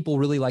 Some people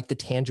really like the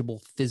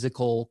tangible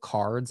physical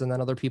cards, and then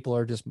other people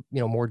are just,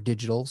 more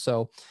digital.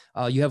 So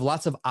you have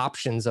lots of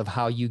options of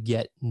how you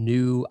get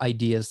new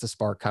ideas to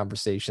spark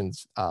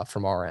conversations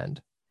from our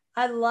end.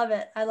 I love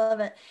it. I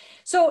love it.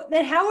 So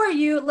then how are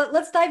you,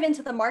 let's dive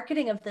into the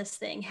marketing of this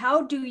thing.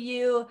 How do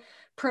you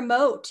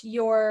promote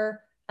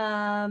your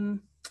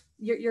content,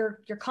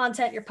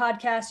 your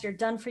podcast, your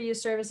done for you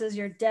services,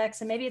 your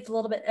decks, and maybe it's a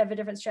little bit of a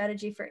different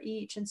strategy for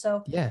each. And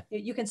so yeah,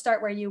 you can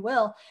start where you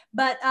will,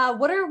 but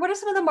what are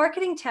some of the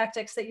marketing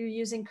tactics that you're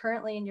using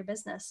currently in your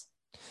business?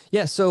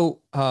 Yeah. So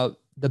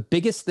the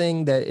biggest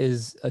thing that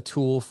is a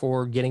tool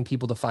for getting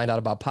people to find out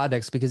about pod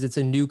decks, because it's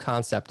a new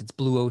concept, it's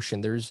blue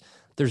ocean.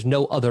 There's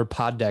no other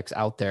pod decks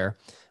out there,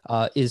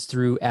 is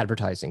through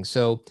advertising.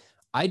 So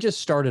I just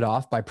started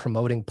off by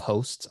promoting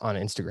posts on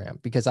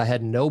Instagram because I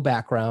had no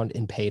background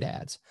in paid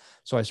ads.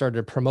 So I started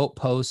to promote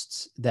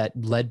posts that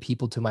led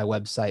people to my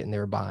website and they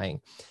were buying.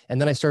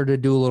 And then I started to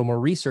do a little more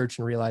research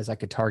and realized I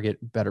could target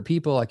better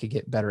people. I could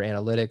get better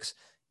analytics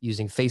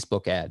using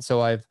Facebook ads.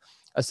 So I've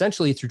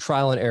essentially, through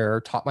trial and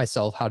error, taught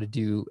myself how to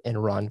do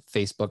and run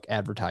Facebook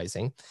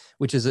advertising,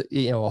 which is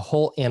a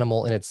whole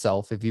animal in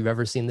itself. If you've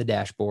ever seen the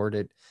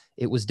dashboard,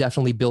 it was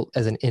definitely built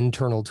as an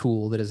internal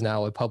tool that is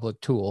now a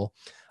public tool.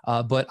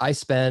 But I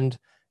spend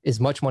as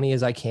much money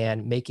as I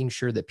can making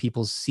sure that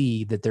people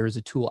see that there is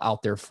a tool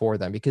out there for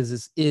them, because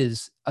this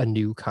is a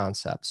new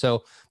concept.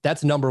 So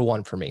that's number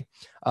one for me.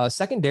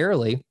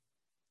 Secondarily,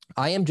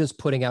 I am just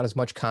putting out as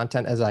much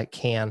content as I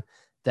can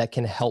that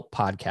can help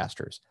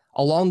podcasters.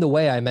 Along the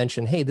way, I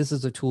mentioned, hey, this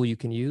is a tool you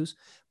can use,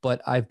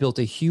 but I've built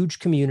a huge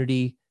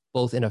community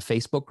both in a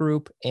Facebook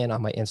group and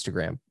on my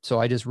Instagram. So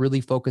I just really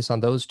focus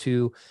on those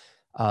two.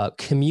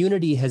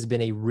 Community has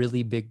been a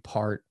really big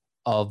part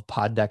of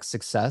Pod Deck's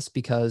success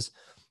because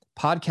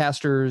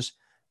podcasters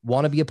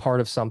want to be a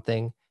part of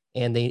something.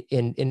 And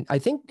I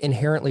think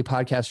inherently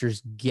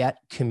podcasters get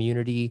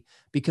community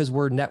because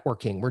we're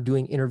networking. We're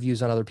doing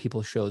interviews on other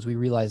people's shows. We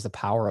realize the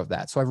power of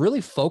that. So I've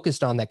really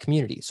focused on that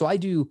community. So I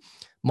do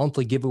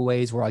monthly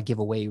giveaways where I give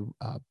away,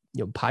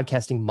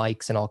 podcasting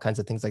mics and all kinds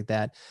of things like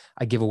that.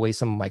 I give away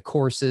some of my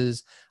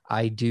courses.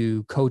 I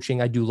do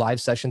coaching. I do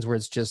live sessions where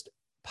it's just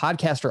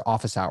podcaster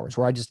office hours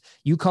where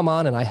you come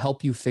on and I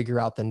help you figure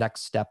out the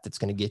next step that's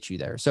going to get you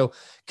there. So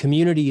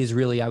community is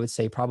really, I would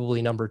say,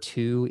 probably number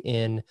two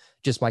in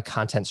just my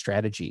content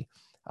strategy.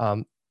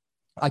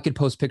 I could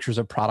post pictures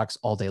of products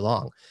all day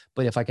long,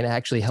 but if I can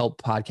actually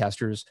help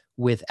podcasters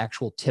with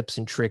actual tips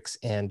and tricks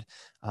and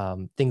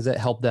things that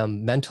help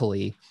them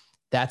mentally,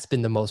 that's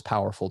been the most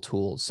powerful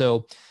tool.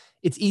 So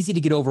it's easy to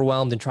get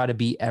overwhelmed and try to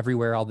be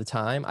everywhere all the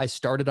time. I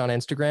started on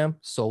Instagram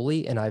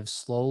solely, and I've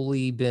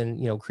slowly been,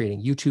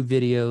 creating YouTube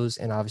videos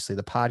and obviously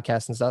the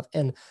podcast and stuff.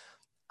 And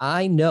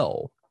I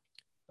know,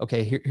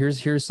 okay,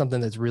 here's something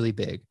that's really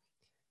big.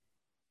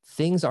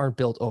 Things aren't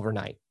built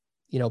overnight.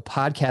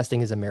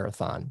 Podcasting is a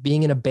marathon.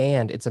 Being in a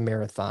band, it's a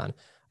marathon.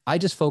 I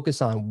just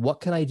focus on what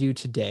can I do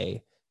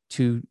today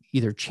to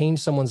either change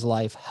someone's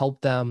life, help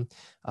them,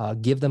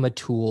 give them a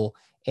tool.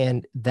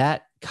 And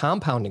that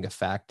compounding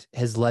effect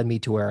has led me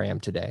to where I am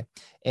today.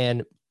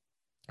 And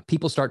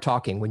people start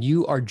talking. When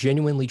you are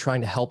genuinely trying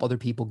to help other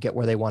people get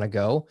where they want to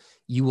go,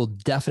 you will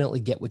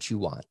definitely get what you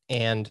want.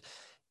 And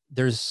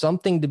there's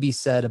something to be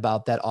said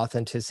about that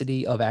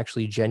authenticity of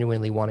actually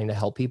genuinely wanting to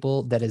help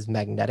people that is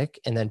magnetic.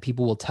 And then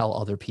people will tell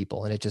other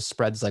people and it just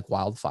spreads like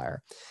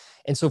wildfire.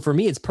 And so for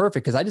me, it's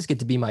perfect because I just get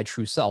to be my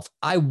true self.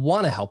 I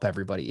want to help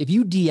everybody. If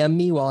you DM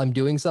me while I'm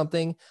doing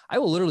something, I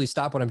will literally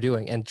stop what I'm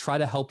doing and try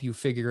to help you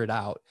figure it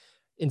out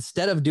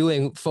instead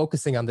of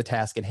focusing on the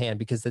task at hand,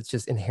 because that's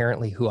just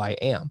inherently who I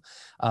am.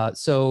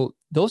 So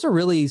those are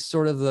really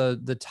sort of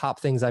the top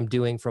things I'm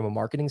doing from a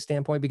marketing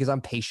standpoint, because I'm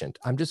patient.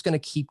 I'm just going to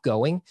keep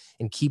going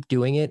and keep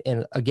doing it.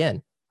 And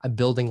again, I'm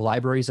building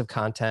libraries of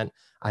content.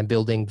 I'm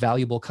building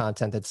valuable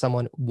content that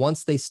someone,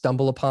 once they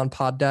stumble upon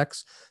pod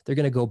decks, they're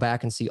going to go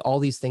back and see all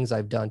these things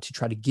I've done to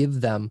try to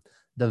give them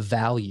the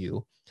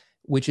value,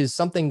 which is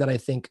something that I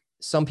think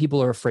some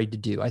people are afraid to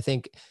do. I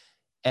think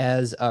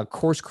as a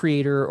course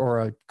creator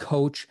or a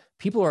coach,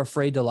 people are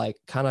afraid to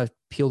kind of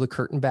peel the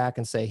curtain back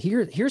and say,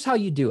 here's how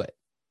you do it,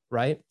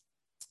 right?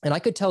 And I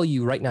could tell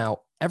you right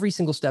now, every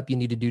single step you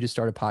need to do to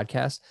start a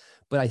podcast,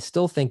 but I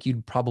still think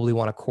you'd probably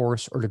want a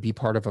course or to be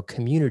part of a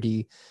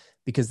community,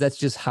 because that's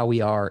just how we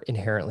are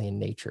inherently in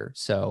nature.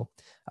 So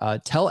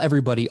tell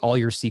everybody all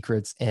your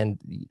secrets. And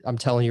I'm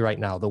telling you right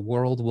now, the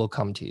world will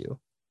come to you.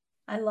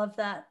 I love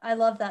that. I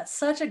love that.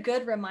 Such a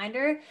good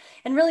reminder,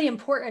 and really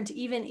important,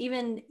 even,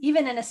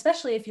 and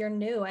especially if you're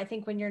new. I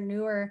think when you're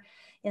newer,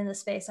 in the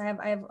space. I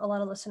have a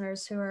lot of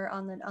listeners who are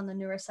on the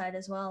newer side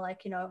as well.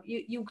 Like,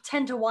 you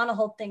tend to want to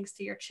hold things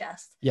to your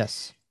chest.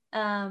 Yes.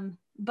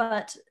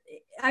 But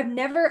I've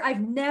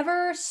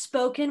never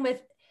spoken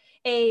with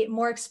a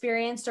more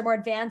experienced or more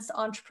advanced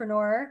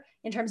entrepreneur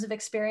in terms of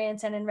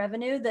experience and in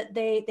revenue that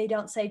they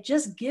don't say,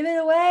 just give it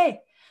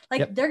away. Like,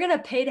 Yep. they're going to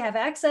pay to have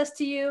access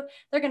to you.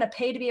 They're going to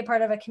pay to be a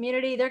part of a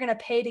community. They're going to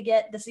pay to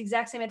get this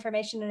exact same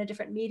information in a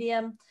different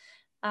medium.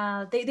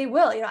 They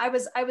will. I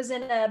was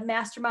in a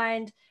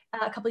mastermind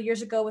a couple of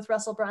years ago with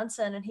Russell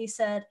Brunson, and he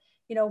said,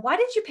 why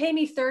did you pay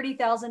me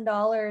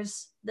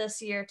 $30,000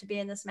 this year to be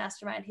in this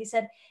mastermind? He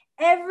said,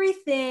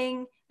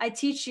 everything I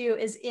teach you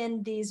is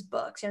in these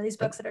books. These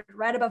books that are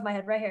right above my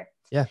head, right here.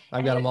 Yeah, I've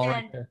And got them all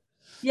right there.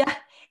 yeah,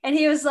 and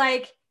he was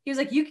like, you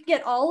can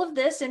get all of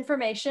this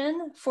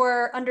information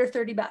for under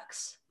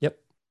 $30. Yep.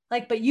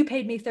 Like, but you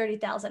paid me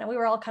 30,000, and we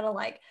were all kind of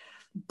like,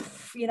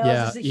 this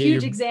Yeah. is a Yeah.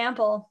 huge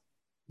example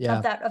Yeah.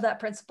 of that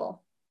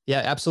principle.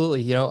 Yeah,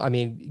 absolutely. I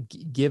mean,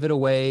 give it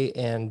away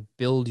and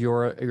build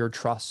your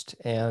trust.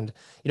 And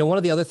one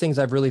of the other things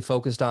I've really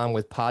focused on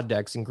with Pod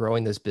Decks and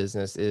growing this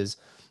business is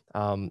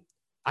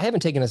I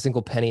haven't taken a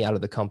single penny out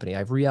of the company.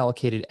 I've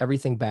reallocated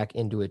everything back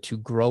into it to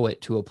grow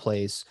it to a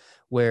place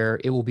where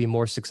it will be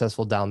more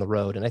successful down the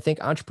road. And I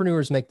think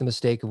entrepreneurs make the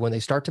mistake of when they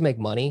start to make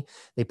money,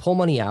 they pull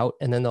money out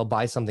and then they'll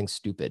buy something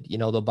stupid.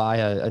 They'll buy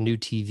a new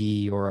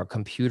TV or a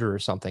computer or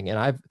something. And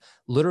I've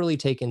literally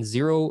taken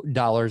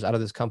 $0 out of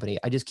this company.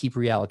 I just keep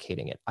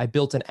reallocating it. I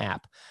built an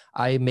app.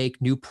 I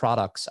make new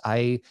products.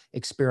 I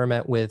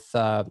experiment with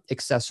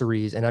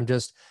accessories, and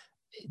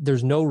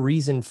there's no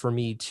reason for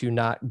me to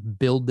not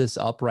build this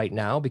up right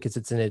now because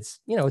it's in its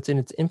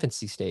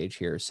infancy stage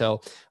here.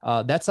 So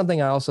that's something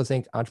I also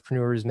think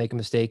entrepreneurs make a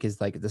mistake is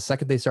like the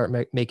second they start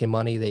making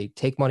money, they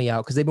take money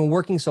out because they've been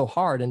working so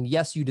hard, and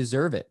yes, you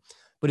deserve it.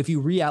 But if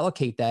you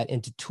reallocate that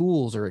into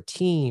tools or a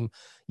team,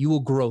 you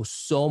will grow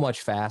so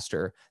much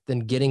faster than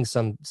getting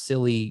some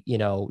silly,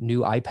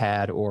 new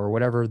iPad or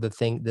whatever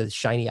the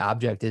shiny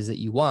object is that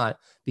you want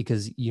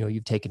because,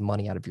 you've taken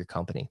money out of your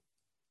company.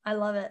 I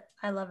love it.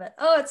 I love it.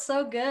 Oh, it's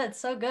so good.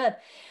 So good.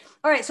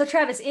 All right. So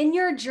Travis, in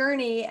your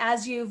journey,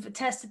 as you've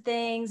tested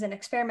things and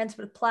experimented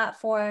with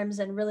platforms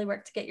and really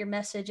worked to get your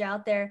message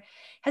out there,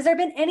 has there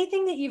been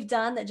anything that you've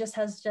done that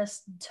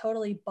has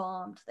totally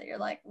bombed that you're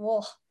like, whoa,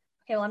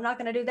 okay, well, I'm not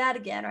going to do that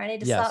again, or I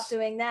need to stop Yes.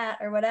 doing that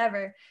or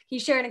whatever. Can you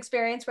share an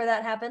experience where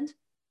that happened?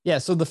 Yeah.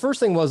 So the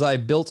first thing was I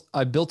built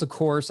a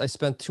course. I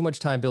spent too much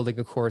time building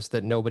a course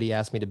that nobody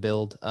asked me to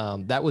build.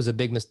 That was a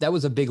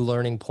big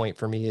learning point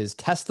for me is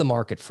test the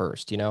market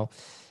first,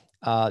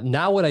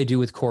 Now what I do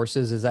with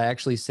courses is I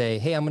actually say,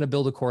 hey, I'm going to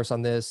build a course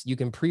on this. You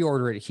can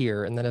pre-order it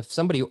here. And then if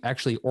somebody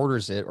actually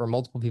orders it or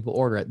multiple people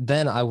order it,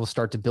 then I will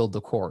start to build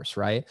the course.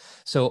 Right.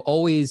 So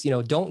always,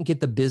 don't get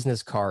the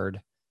business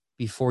card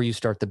before you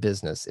start the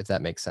business, if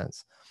that makes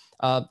sense.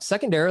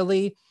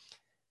 Secondarily,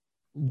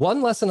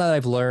 one lesson that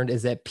I've learned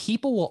is that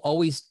people will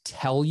always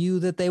tell you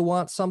that they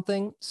want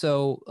something.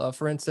 So,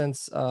 for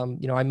instance,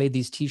 I made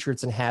these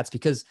t-shirts and hats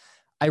because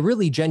I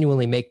really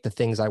genuinely make the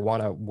things I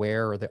want to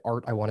wear or the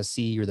art I want to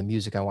see or the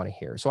music I want to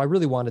hear. So I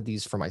really wanted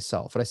these for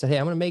myself. And I said, hey,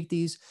 I'm going to make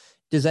these.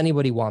 Does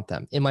anybody want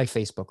them in my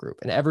Facebook group?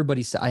 And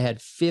everybody said, I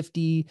had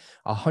 50,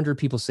 100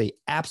 people say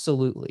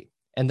absolutely.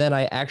 And then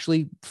I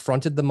actually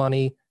fronted the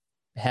money,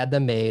 had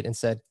them made and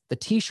said, the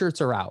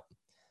t-shirts are out.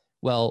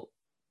 Well,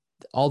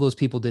 all those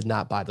people did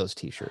not buy those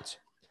t-shirts,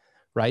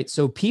 right?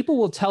 So people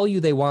will tell you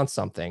they want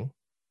something,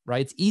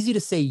 right? It's easy to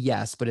say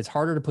yes, but it's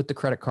harder to put the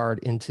credit card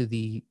into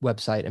the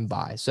website and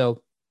buy.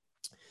 So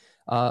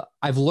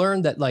I've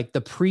learned that like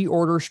the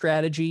pre-order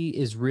strategy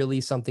is really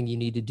something you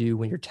need to do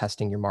when you're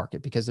testing your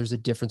market because there's a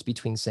difference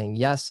between saying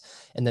yes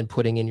and then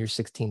putting in your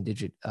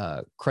 16-digit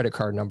credit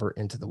card number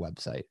into the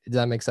website. Does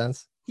that make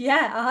sense?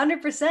 Yeah,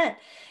 100%.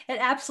 It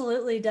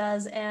absolutely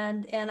does.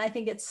 And I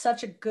think it's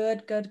such a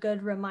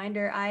good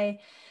reminder. I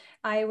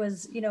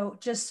was,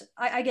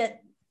 I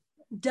get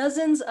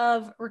dozens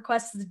of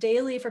requests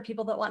daily for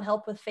people that want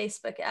help with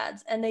Facebook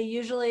ads. And they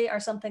usually are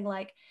something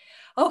like,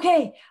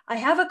 okay, I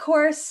have a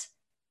course.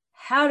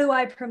 How do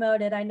I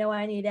promote it? I know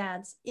I need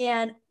ads.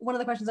 And one of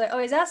the questions I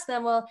always ask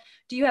them, well,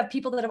 do you have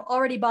people that have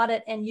already bought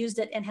it and used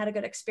it and had a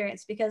good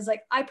experience? Because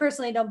like, I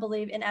personally don't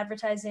believe in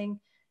advertising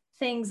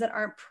things that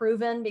aren't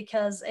proven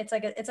because it's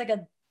like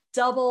a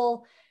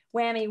double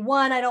whammy.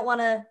 One, I don't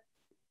want to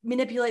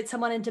manipulate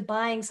someone into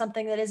buying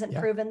something that isn't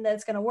proven that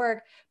it's going to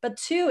work. But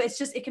two,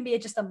 it can be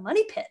just a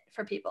money pit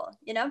for people,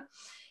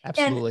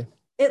 Absolutely.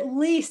 And at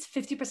least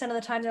 50% of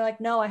the time they're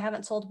like, no, I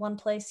haven't sold one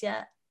place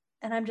yet.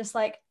 And I'm just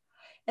like,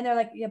 and they're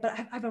like, yeah, but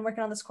I've been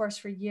working on this course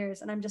for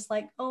years. And I'm just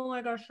like, oh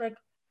my gosh, like,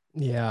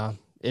 yeah.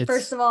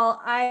 First of all,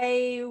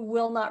 I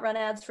will not run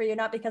ads for you,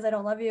 not because I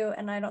don't love you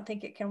and I don't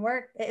think it can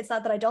work. It's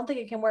not that I don't think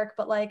it can work,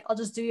 but like, I'll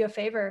just do you a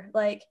favor.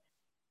 Like,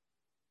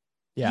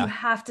 you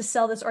have to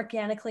sell this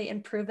organically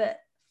and prove it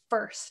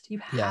first. You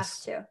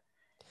have to.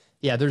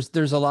 Yeah,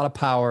 there's a lot of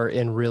power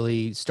in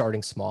really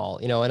starting small,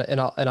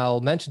 and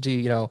I'll mention to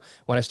you,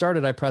 when I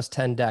started, I pressed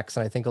 10 decks,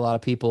 and I think a lot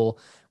of people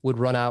would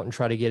run out and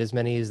try to get as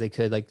many as they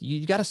could. Like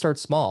you got to start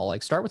small,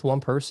 like start with one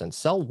person,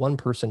 sell one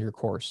person your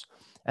course,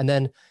 and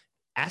then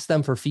ask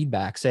them for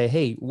feedback. Say,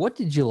 hey, what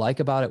did you like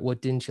about it?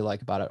 What didn't you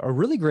like about it? A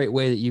really great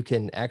way that you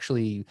can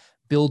actually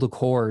build a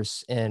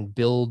course and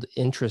build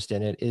interest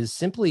in it is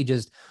simply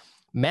just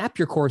map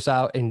your course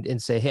out and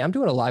say, hey, I'm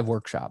doing a live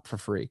workshop for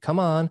free. Come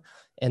on.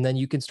 And then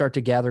you can start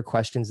to gather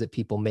questions that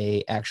people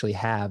may actually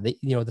have. The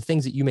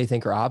things that you may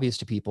think are obvious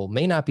to people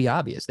may not be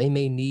obvious. They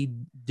may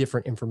need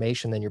different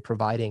information than you're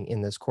providing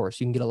in this course.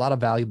 You can get a lot of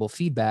valuable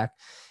feedback,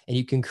 and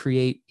you can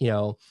create,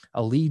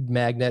 a lead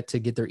magnet to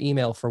get their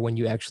email for when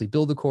you actually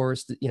build the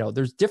course.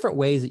 There's different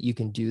ways that you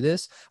can do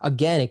this.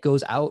 Again, it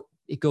goes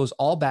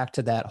all back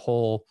to that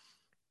whole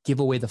give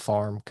away the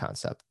farm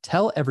concept.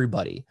 Tell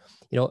everybody,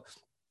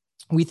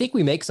 we think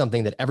we make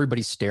something that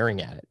everybody's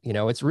staring at it.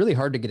 It's really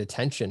hard to get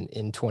attention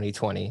in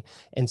 2020.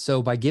 And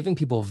so by giving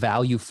people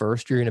value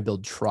first, you're going to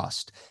build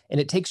trust. And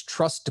it takes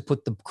trust to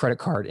put the credit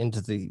card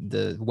into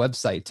the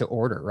website to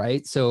order,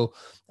 right? So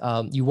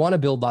you want to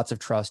build lots of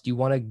trust. You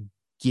want to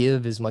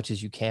give as much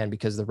as you can,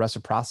 because the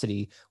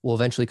reciprocity will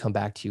eventually come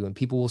back to you, and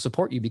people will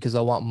support you because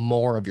they'll want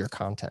more of your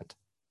content.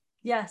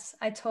 Yes,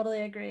 I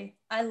totally agree.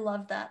 I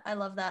love that. I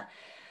love that.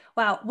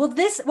 Wow. Well,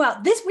 this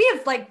we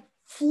have like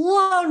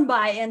flown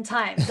by in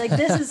time. Like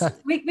this is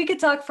we could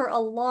talk for a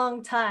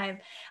long time.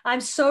 I'm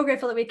so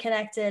grateful that we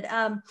connected.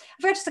 I've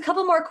got just a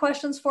couple more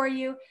questions for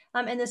you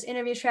in this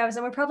interview, Travis,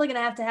 and we're probably gonna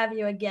have to have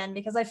you again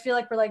because I feel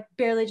like we're like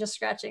barely just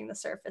scratching the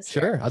surface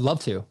Sure, here. I'd love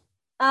to.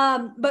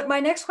 But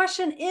my next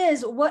question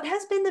is, what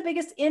has been the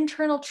biggest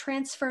internal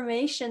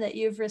transformation that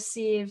you've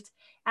received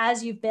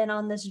as you've been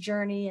on this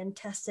journey and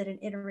tested and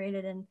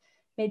iterated and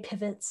made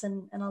pivots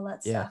and all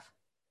that Yeah. stuff?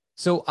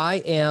 So I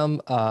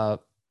am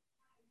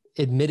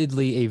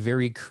admittedly a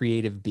very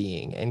creative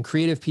being, and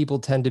creative people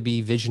tend to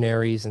be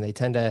visionaries, and they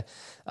tend to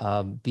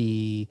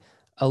be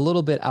a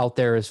little bit out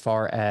there as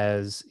far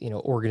as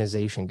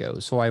organization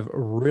goes. So I've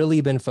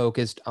really been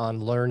focused on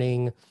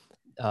learning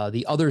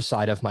the other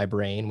side of my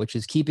brain, which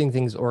is keeping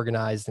things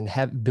organized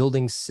and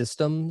building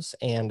systems.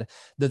 And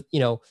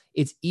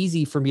it's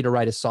easy for me to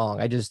write a song.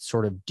 I just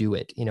sort of do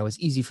it. It's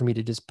easy for me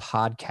to just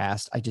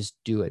podcast. I just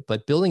do it.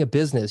 But building a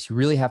business, you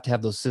really have to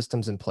have those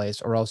systems in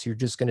place, or else you're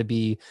just going to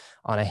be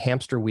on a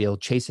hamster wheel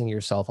chasing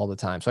yourself all the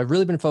time. So I've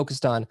really been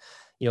focused on,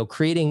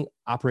 creating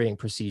operating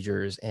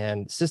procedures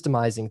and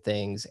systemizing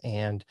things.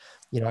 And,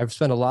 I've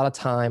spent a lot of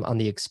time on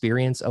the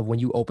experience of when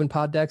you open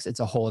pod decks. It's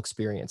a whole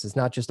experience. It's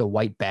not just a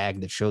white bag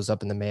that shows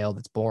up in the mail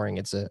that's boring.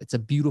 It's a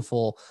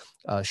beautiful,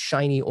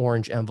 shiny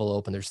orange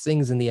envelope, and there's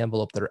things in the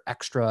envelope that are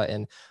extra.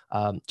 And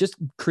just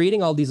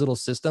creating all these little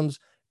systems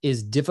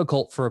is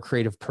difficult for a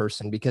creative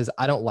person, because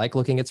I don't like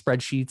looking at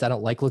spreadsheets. I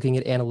don't like looking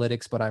at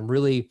analytics, but I'm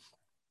really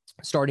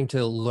starting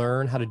to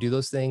learn how to do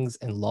those things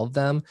and love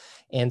them.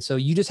 And so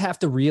you just have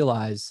to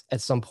realize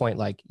at some point,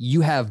 like, you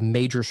have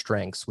major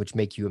strengths which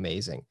make you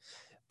amazing,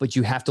 but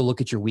you have to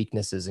look at your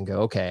weaknesses and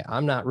go, okay,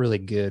 I'm not really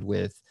good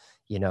with,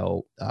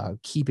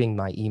 keeping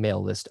my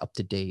email list up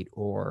to date,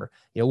 or,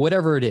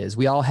 whatever it is.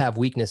 We all have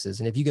weaknesses.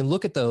 And if you can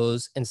look at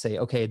those and say,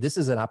 okay, this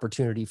is an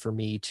opportunity for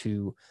me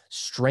to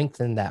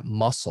strengthen that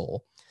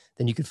muscle,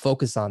 then you could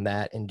focus on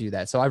that and do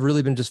that. So I've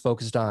really been just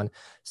focused on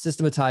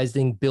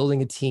systematizing,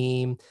 building a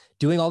team,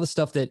 doing all the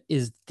stuff that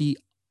is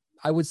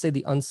I would say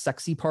the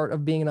unsexy part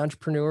of being an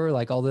entrepreneur,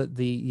 like all the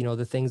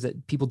the things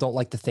that people don't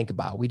like to think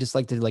about. We just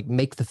like to like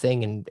make the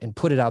thing and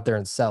put it out there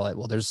and sell it.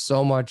 Well, there's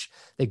so much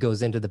that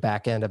goes into the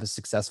back end of a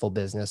successful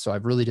business. So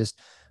I've really just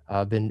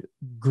been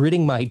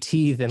gritting my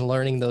teeth and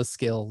learning those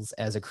skills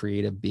as a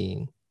creative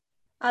being.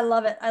 I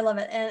love it. I love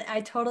it. And I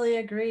totally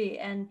agree.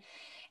 And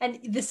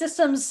the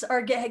systems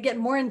get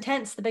more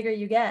intense the bigger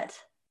you get.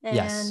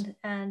 Yes.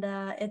 And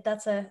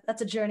that's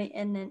a journey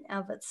in and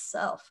of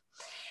itself.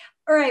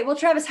 All right. Well,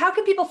 Travis, how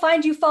can people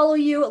find you, follow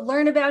you,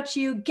 learn about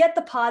you, get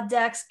the pod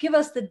decks? Give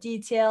us the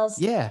details.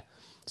 Yeah.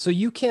 So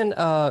you can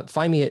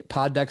find me at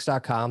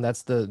poddex.com.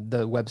 That's the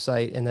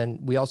website. And then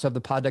we also have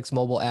the Poddex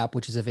mobile app,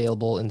 which is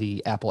available in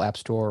the Apple App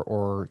Store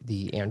or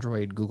the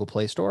Android Google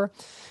Play Store.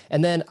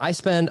 And then I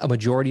spend a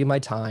majority of my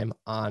time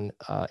on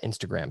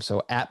Instagram.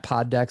 So at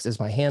Poddex is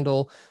my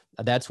handle.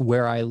 That's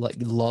where I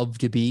love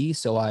to be.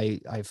 So I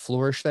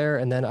flourish there.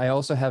 And then I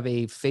also have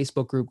a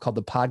Facebook group called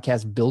the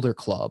Podcast Builder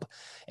Club.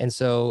 And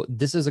so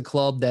this is a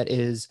club that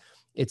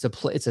it's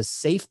a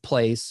safe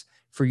place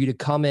for you to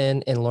come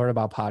in and learn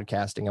about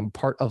podcasting. I'm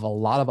part of a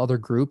lot of other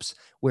groups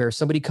where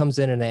somebody comes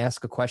in and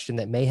asks a question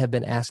that may have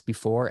been asked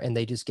before, and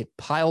they just get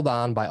piled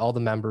on by all the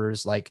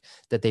members, like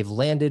that they've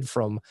landed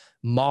from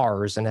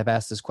Mars and have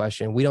asked this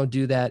question. We don't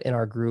do that in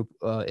our group.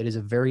 It is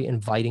a very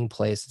inviting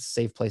place. It's a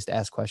safe place to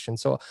ask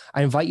questions. So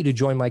I invite you to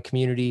join my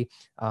community.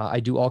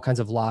 I do all kinds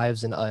of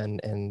lives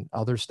and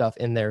other stuff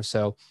in there.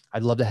 So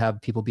I'd love to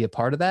have people be a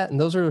part of that. And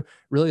those are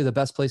really the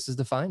best places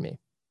to find me.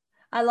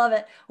 I love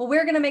it. Well,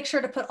 we're going to make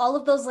sure to put all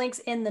of those links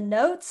in the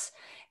notes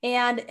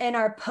and in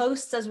our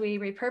posts as we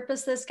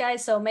repurpose this,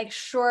 guys. So make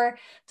sure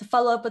to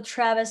follow up with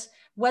Travis,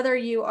 whether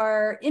you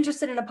are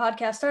interested in a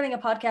podcast, starting a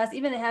podcast,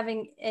 even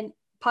having a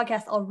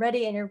podcast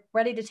already and you're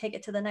ready to take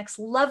it to the next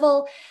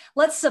level.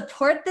 Let's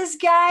support this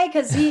guy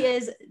because he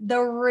is the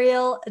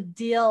real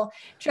deal.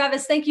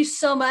 Travis, thank you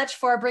so much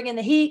for bringing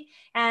the heat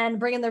and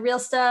bringing the real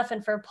stuff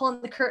and for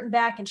pulling the curtain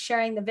back and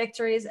sharing the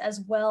victories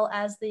as well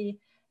as the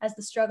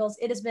struggles.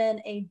 It has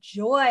been a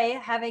joy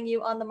having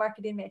you on the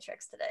Marketing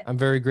Matrix today. I'm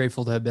very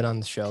grateful to have been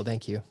on the show.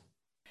 Thank you.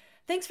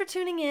 Thanks for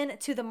tuning in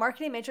to the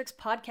Marketing Matrix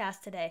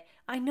podcast today.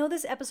 I know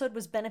this episode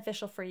was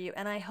beneficial for you,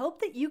 and I hope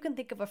that you can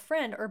think of a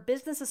friend or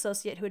business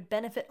associate who would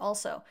benefit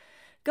also.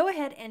 Go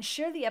ahead and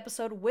share the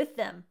episode with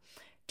them.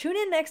 Tune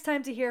in next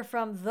time to hear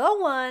from the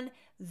one,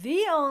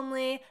 the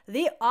only,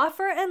 the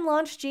offer and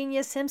launch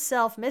genius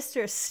himself,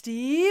 Mr.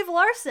 Steve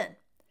Larson.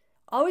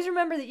 Always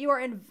remember that you are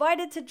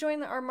invited to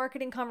join our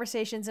marketing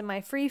conversations in my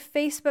free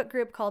Facebook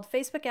group called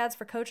Facebook Ads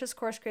for Coaches,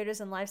 Course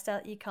Creators, and Lifestyle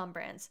Ecom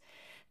Brands.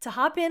 To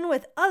hop in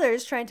with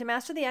others trying to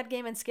master the ad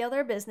game and scale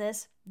their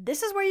business,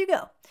 this is where you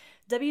go.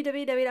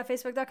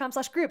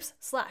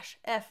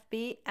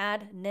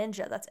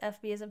 www.facebook.com/groups/FB-Ad-Ninja. That's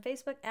FB as in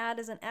Facebook, ad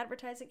as in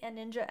advertising, and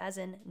ninja as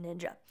in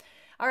ninja.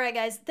 All right,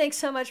 guys, thanks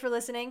so much for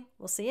listening.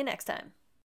 We'll see you next time.